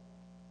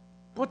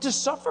 but to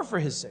suffer for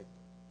his sake.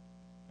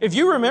 If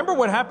you remember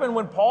what happened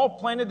when Paul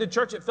planted the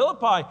church at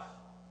Philippi,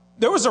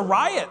 there was a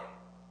riot.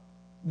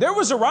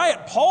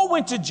 Paul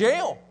went to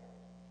jail.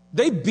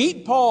 They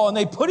beat Paul and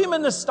they put him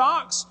in the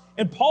stocks.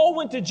 And Paul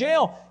went to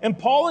jail. And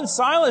Paul and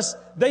Silas,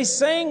 they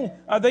sang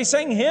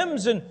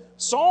hymns and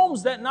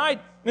psalms that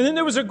night. And then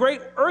there was a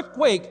great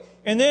earthquake.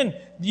 And then,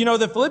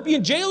 the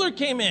Philippian jailer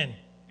came in.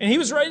 And he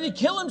was ready to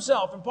kill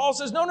himself. And Paul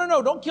says, no,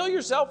 don't kill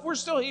yourself. We're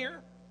still here.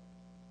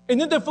 And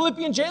then the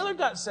Philippian jailer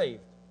got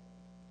saved.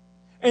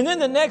 And then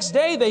the next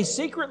day, they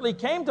secretly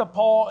came to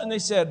Paul and they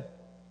said,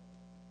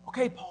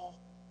 okay, Paul,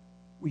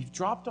 we've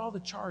dropped all the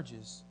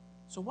charges.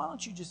 So why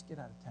don't you just get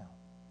out of town?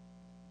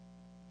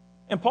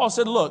 And Paul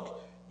said,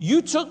 look,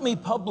 you took me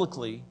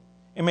publicly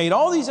and made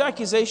all these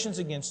accusations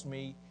against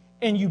me,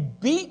 and you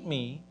beat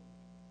me,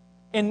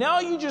 and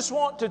now you just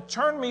want to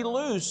turn me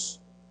loose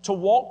to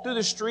walk through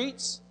the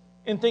streets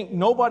and think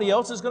nobody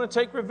else is going to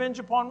take revenge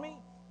upon me?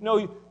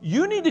 No,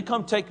 you need to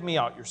come take me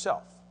out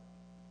yourself.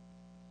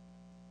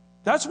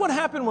 That's what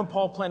happened when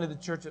Paul planted the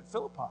church at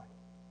Philippi.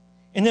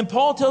 And then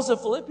Paul tells the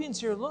Philippians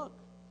here, look,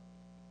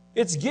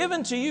 it's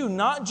given to you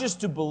not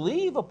just to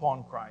believe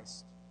upon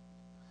Christ,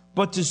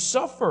 but to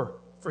suffer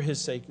for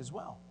His sake as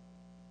well.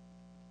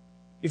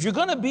 If you're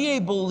going to be a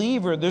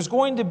believer, there's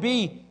going to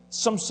be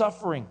some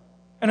suffering.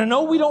 And I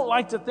know we don't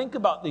like to think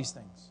about these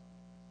things.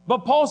 But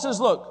Paul says,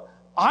 look,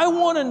 I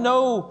want to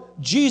know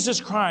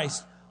Jesus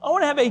Christ. I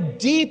want to have a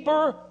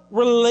deeper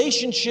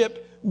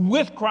relationship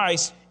with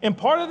Christ. And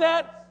part of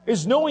that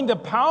is knowing the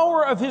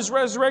power of His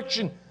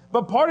resurrection.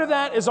 But part of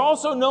that is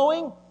also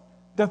knowing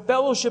the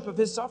fellowship of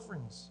His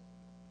sufferings.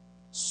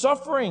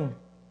 Suffering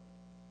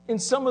in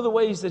some of the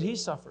ways that He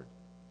suffered.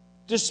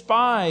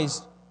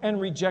 Despised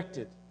and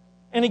rejected.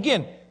 And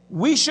again,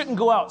 we shouldn't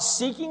go out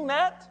seeking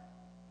that.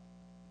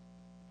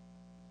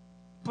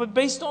 But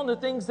based on the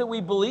things that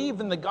we believe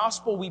in the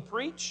gospel we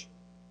preach,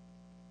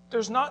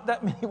 there's not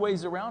that many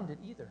ways around it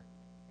either.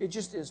 It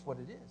just is what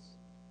it is.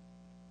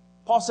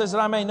 Paul says that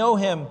I may know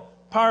Him,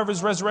 power of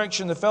His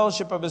resurrection, the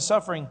fellowship of His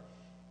suffering.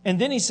 And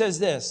then he says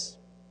this,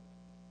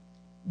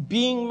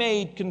 being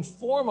made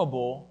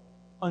conformable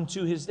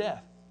unto His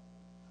death.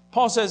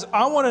 Paul says,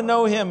 I want to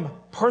know Him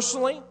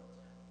personally.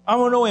 I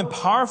want to know Him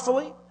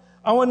powerfully.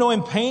 I want to know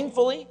Him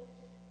painfully.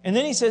 And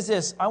then he says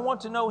this, I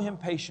want to know Him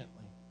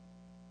patiently.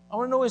 I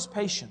want to know His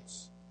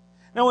patience.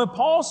 Now when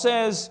Paul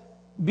says,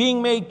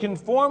 being made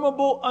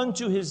conformable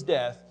unto His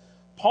death,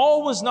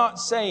 Paul was not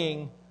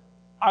saying,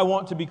 I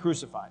want to be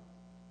crucified.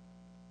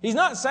 He's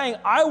not saying,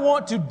 I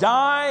want to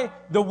die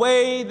the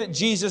way that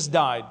Jesus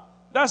died.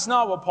 That's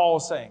not what Paul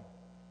is saying.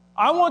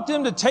 I want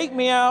them to take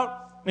me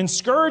out and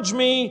scourge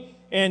me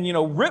and,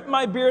 rip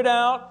my beard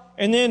out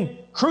and then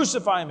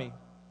crucify me.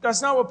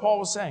 That's not what Paul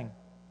was saying.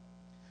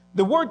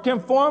 The word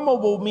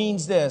conformable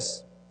means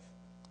this,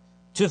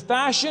 to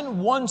fashion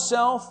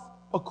oneself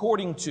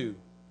according to.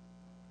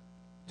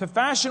 To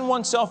fashion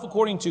oneself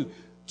according to.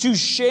 To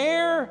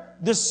share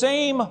the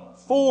same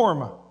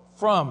form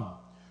from.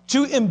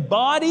 To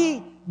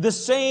embody the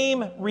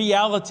same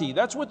reality.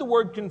 That's what the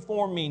word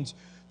conform means.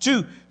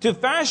 To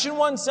fashion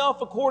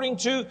oneself according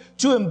to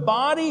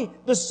embody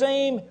the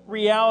same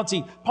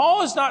reality.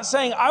 Paul is not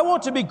saying, I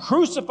want to be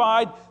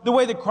crucified the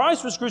way that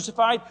Christ was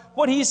crucified.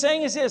 What he's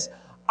saying is this,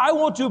 I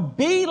want to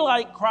be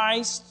like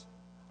Christ.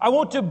 I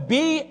want to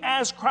be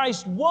as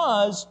Christ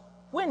was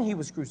when He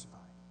was crucified.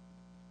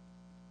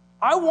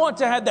 I want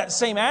to have that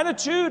same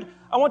attitude.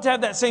 I want to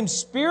have that same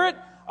spirit.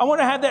 I want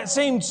to have that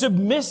same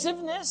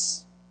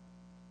submissiveness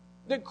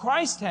that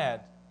Christ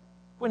had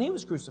when He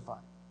was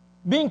crucified.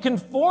 Being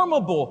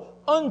conformable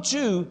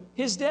unto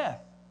His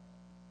death.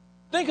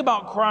 Think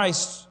about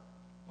Christ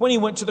when He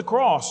went to the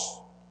cross.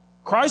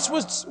 Christ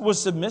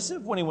was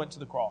submissive when He went to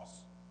the cross.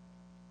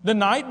 The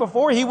night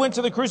before He went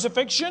to the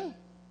crucifixion,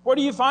 where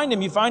do you find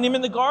Him? You find Him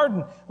in the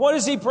garden. What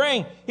is He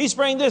praying? He's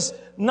praying this,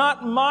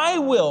 not my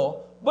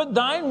will, but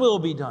thine will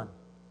be done.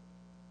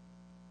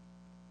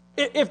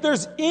 If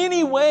there's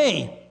any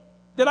way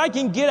that I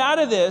can get out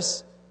of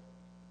this,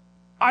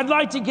 I'd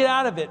like to get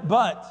out of it,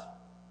 but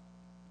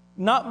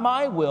not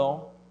my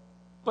will,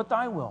 but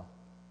thy will.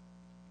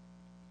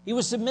 He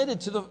was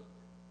submitted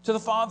to the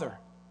Father.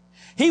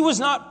 He was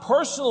not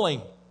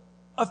personally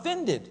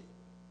offended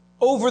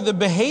over the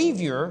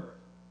behavior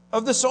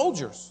of the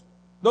soldiers.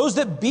 Those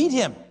that beat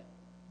Him.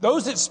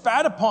 Those that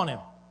spat upon Him.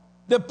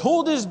 That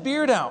pulled His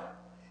beard out.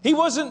 He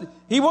wasn't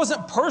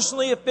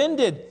personally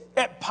offended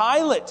at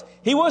Pilate.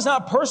 He was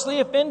not personally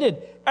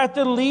offended at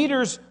the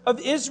leaders of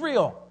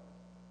Israel.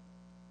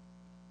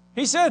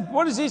 He said,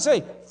 what does He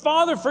say?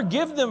 Father,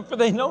 forgive them, for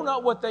they know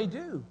not what they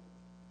do.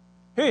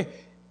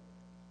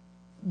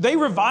 They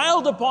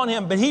reviled upon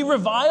Him, but He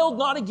reviled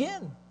not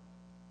again.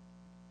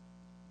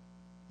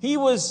 He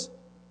was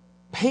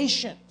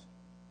patient.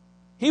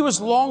 He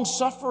was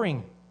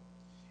long-suffering.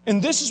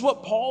 And this is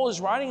what Paul is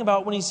writing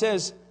about when he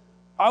says,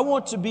 I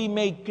want to be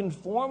made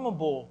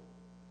conformable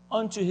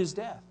unto His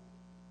death.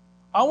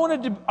 I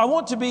want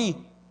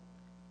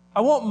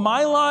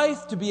my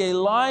life to be a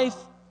life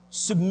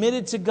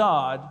submitted to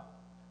God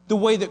the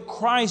way that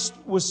Christ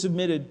was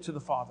submitted to the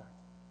Father.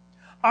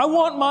 I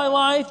want my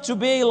life to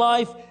be a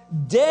life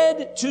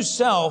dead to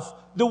self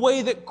the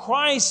way that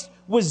Christ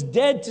was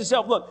dead to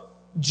self. Look,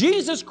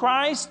 Jesus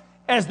Christ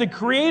as the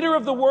creator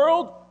of the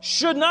world,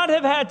 should not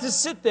have had to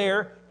sit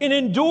there and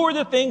endure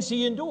the things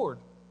he endured.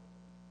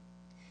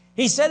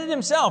 He said it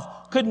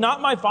himself, could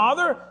not my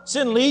Father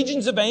send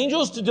legions of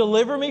angels to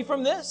deliver me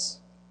from this?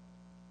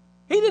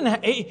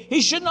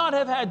 He should not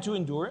have had to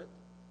endure it,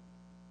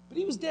 but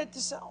he was dead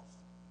to self.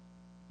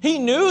 He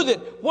knew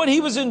that what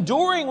he was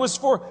enduring was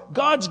for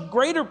God's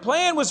greater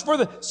plan, was for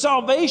the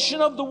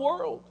salvation of the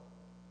world.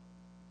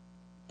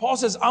 Paul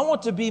says, I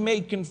want to be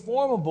made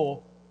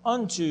conformable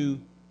unto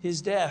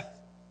his death.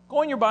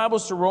 Go in your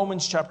Bibles to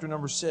Romans chapter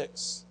number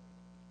 6.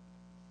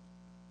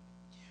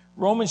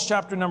 Romans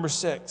chapter number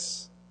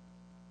 6.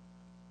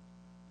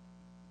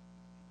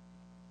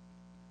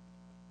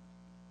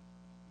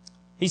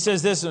 He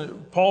says this,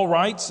 Paul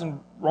writes in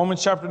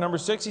Romans chapter number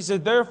 6, he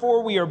said,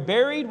 therefore we are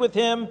buried with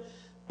him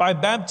by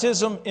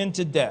baptism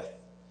into death.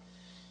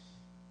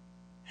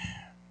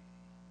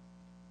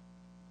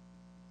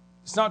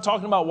 It's not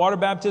talking about water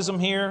baptism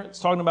here. It's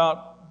talking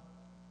about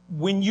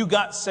when you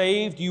got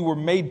saved, you were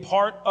made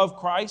part of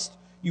Christ.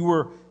 You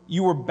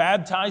were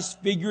baptized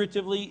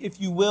figuratively, if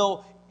you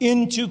will,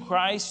 into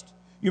Christ.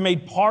 You're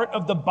made part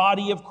of the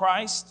body of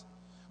Christ.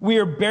 We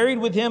are buried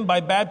with him by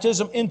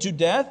baptism into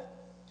death,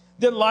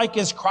 that like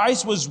as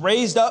Christ was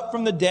raised up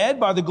from the dead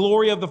by the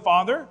glory of the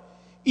Father,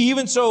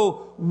 even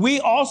so we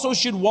also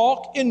should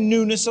walk in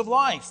newness of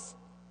life.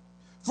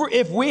 For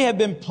if we have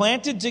been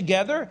planted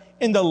together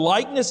in the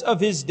likeness of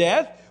his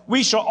death,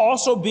 we shall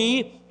also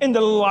be in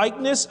the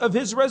likeness of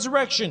his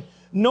resurrection.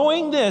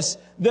 Knowing this,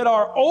 that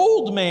our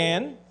old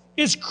man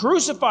is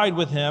crucified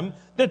with him,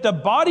 that the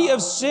body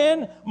of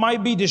sin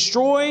might be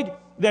destroyed,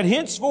 that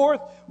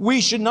henceforth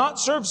we should not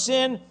serve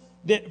sin,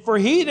 that for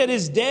he that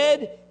is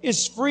dead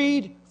is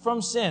freed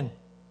from sin.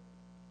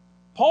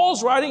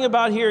 Paul's writing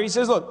about here, he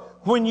says, look,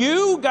 when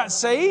you got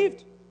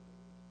saved,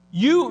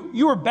 you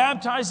were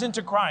baptized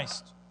into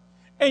Christ.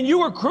 And you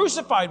were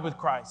crucified with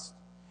Christ.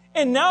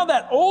 And now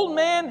that old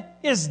man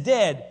is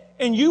dead.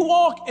 And you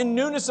walk in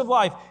newness of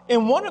life.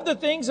 And one of the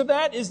things of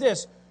that is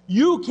this.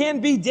 You can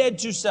be dead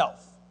to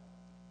self.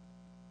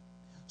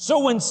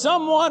 So when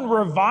someone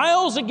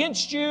reviles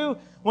against you,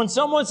 when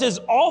someone says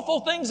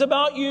awful things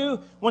about you,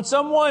 when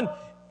someone,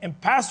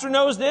 and pastor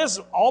knows this,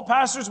 all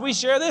pastors, we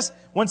share this,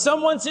 when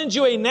someone sends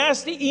you a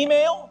nasty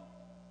email,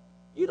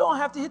 you don't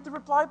have to hit the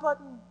reply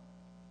button.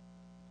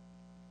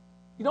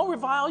 You don't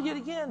revile yet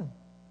again.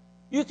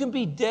 You can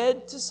be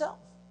dead to self.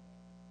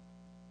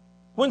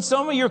 When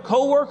some of your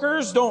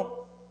coworkers don't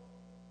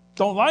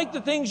like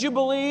the things you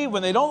believe,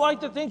 when they don't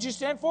like the things you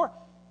stand for,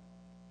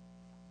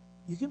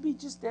 you can be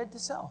just dead to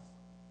self.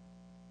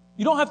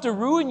 You don't have to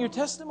ruin your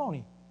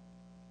testimony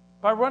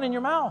by running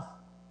your mouth.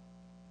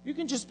 You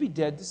can just be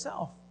dead to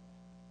self.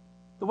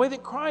 The way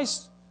that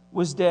Christ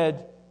was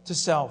dead to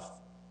self.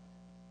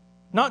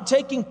 Not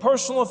taking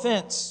personal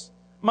offense,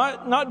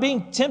 not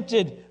being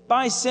tempted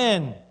by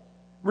sin,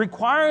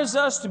 requires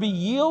us to be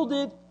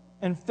yielded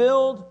and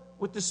filled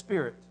with the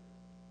Spirit.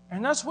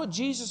 And that's what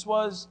Jesus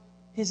was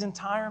his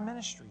entire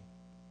ministry.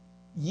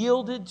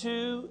 Yielded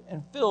to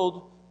and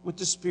filled with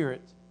the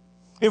Spirit.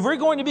 If we're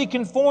going to be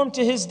conformed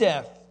to his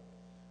death,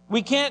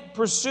 we can't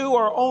pursue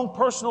our own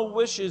personal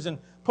wishes and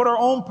put our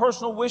own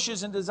personal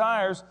wishes and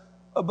desires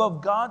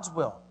above God's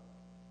will.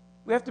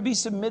 We have to be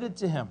submitted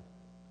to him.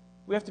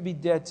 We have to be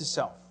dead to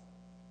self.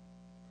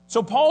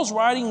 So Paul's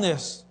writing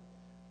this,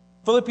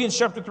 Philippians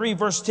chapter 3,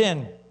 verse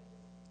 10,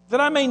 that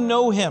I may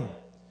know him,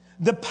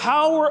 the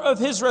power of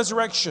his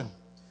resurrection,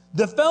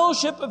 the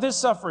fellowship of his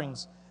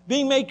sufferings,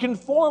 being made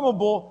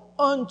conformable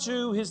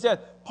unto his death.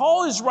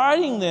 Paul is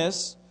writing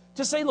this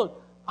to say,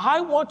 look,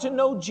 I want to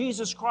know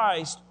Jesus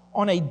Christ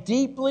on a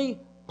deeply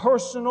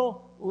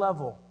personal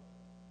level.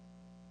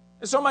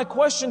 And so my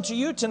question to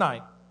you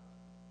tonight,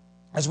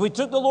 as we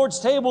took the Lord's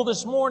table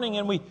this morning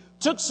and we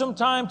took some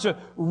time to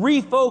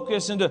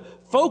refocus and to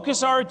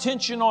focus our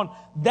attention on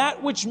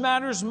that which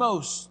matters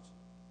most,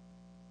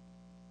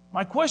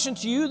 my question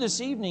to you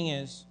this evening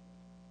is,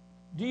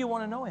 do you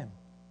want to know him?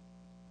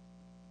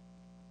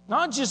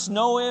 Not just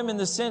know him in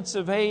the sense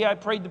of, hey, I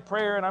prayed the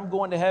prayer and I'm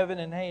going to heaven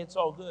and hey, it's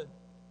all good.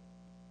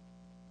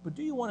 But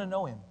do you want to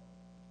know him?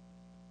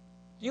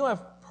 Do you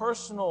have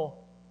personal,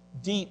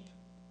 deep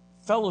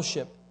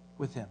fellowship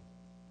with him?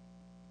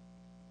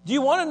 Do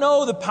you want to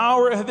know the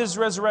power of his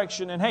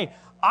resurrection? And hey,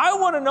 I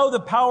want to know the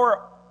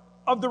power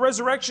of the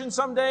resurrection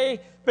someday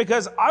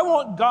because I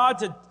want God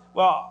to,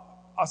 well,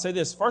 I'll say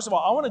this. First of all,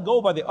 I want to go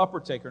by the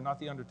upper taker, not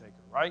the undertaker,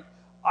 right?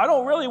 I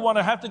don't really want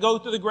to have to go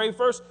through the grave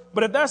first.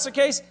 But if that's the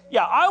case,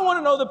 yeah, I want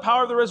to know the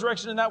power of the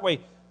resurrection in that way.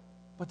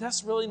 But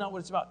that's really not what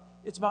it's about.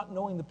 It's about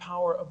knowing the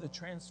power of the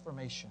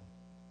transformation.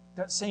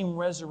 That same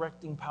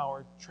resurrecting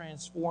power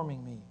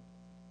transforming me.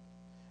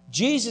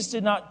 Jesus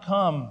did not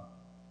come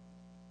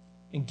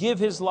and give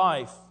his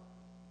life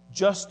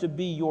just to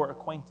be your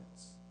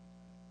acquaintance,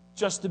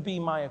 just to be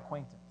my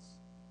acquaintance.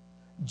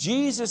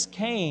 Jesus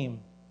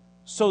came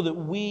so that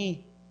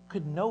we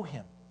could know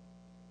him.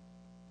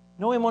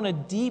 Know him on a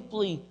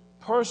deeply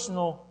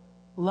personal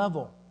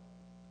level.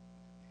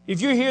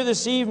 If you're here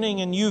this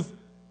evening and you've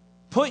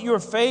put your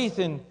faith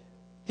in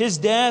his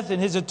death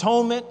and his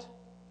atonement,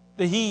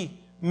 that He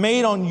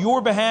made on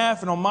your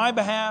behalf and on my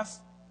behalf,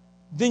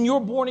 then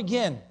you're born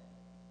again.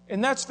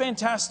 And that's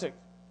fantastic.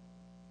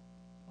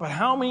 But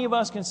how many of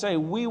us can say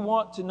we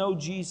want to know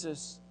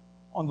Jesus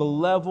on the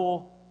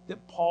level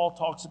that Paul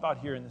talks about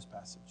here in this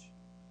passage?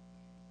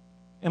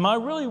 Am I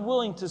really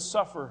willing to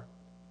suffer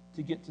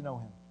to get to know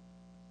Him?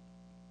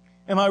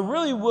 Am I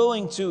really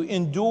willing to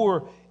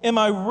endure? Am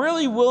I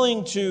really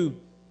willing to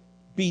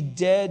be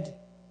dead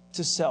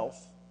to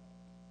self?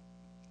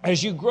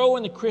 As you grow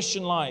in the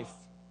Christian life,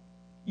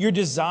 your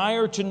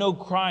desire to know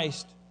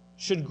Christ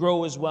should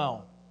grow as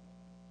well.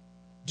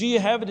 Do you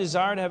have a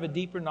desire to have a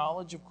deeper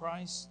knowledge of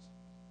Christ?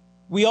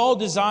 We all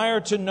desire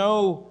to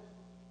know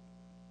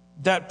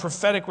that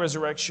prophetic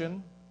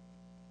resurrection.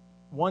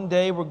 One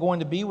day we're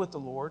going to be with the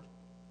Lord.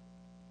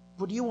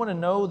 But do you want to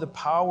know the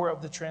power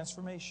of the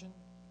transformation?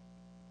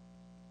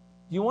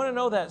 Do you want to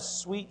know that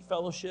sweet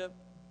fellowship?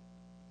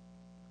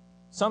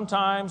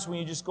 Sometimes when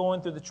you're just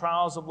going through the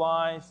trials of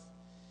life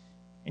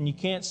and you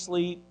can't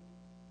sleep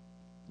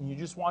and you're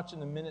just watching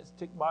the minutes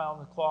tick by on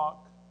the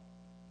clock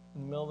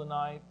in the middle of the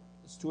night,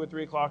 it's 2 or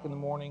 3 o'clock in the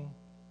morning,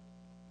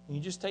 and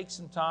you just take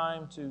some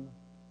time to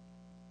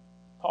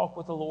talk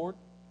with the Lord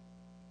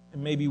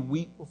and maybe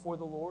weep before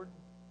the Lord.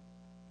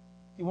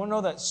 You want to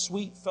know that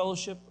sweet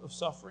fellowship of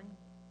suffering,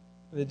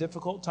 the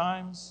difficult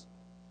times?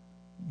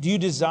 Do you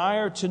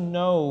desire to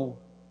know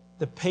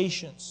the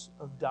patience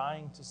of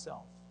dying to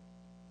self?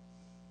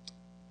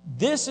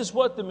 This is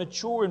what the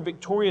mature and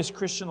victorious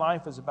Christian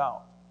life is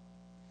about.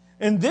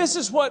 And this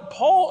is what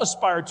Paul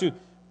aspired to.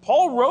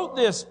 Paul wrote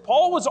this.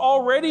 Paul was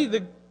already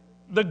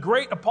the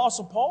great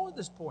Apostle Paul at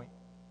this point.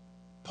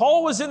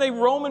 Paul was in a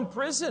Roman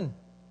prison.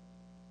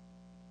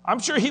 I'm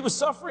sure he was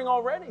suffering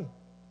already.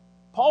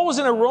 Paul was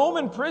in a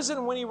Roman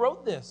prison when he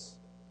wrote this.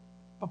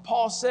 But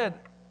Paul said,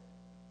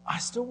 I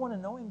still want to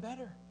know Him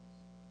better.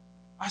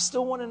 I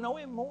still want to know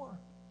Him more.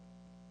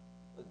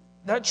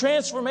 That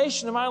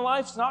transformation in my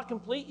life is not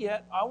complete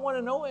yet. I want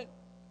to know it.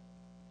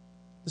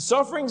 The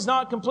suffering's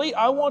not complete.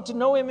 I want to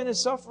know Him in His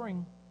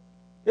suffering.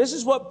 This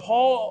is what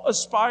Paul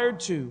aspired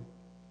to.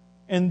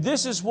 And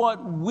this is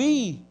what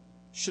we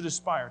should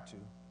aspire to.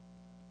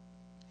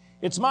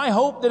 It's my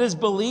hope that as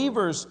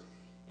believers,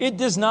 it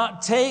does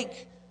not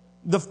take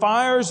the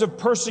fires of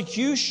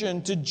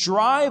persecution to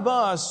drive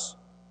us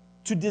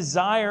to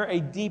desire a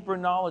deeper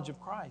knowledge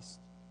of Christ.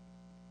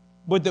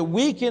 But that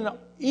we can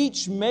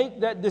each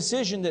make that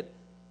decision that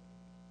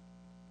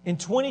in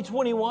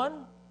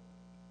 2021,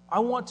 I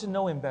want to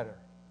know Him better.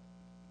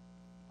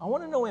 I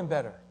want to know Him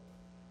better.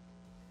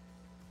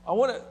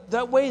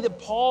 That way that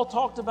Paul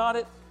talked about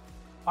it,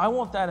 I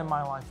want that in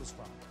my life as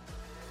well.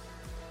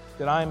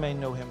 That I may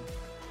know Him.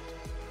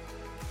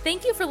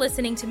 Thank you for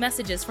listening to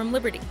Messages from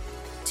Liberty.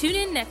 Tune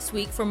in next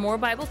week for more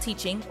Bible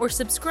teaching or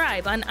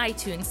subscribe on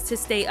iTunes to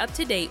stay up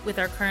to date with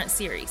our current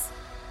series.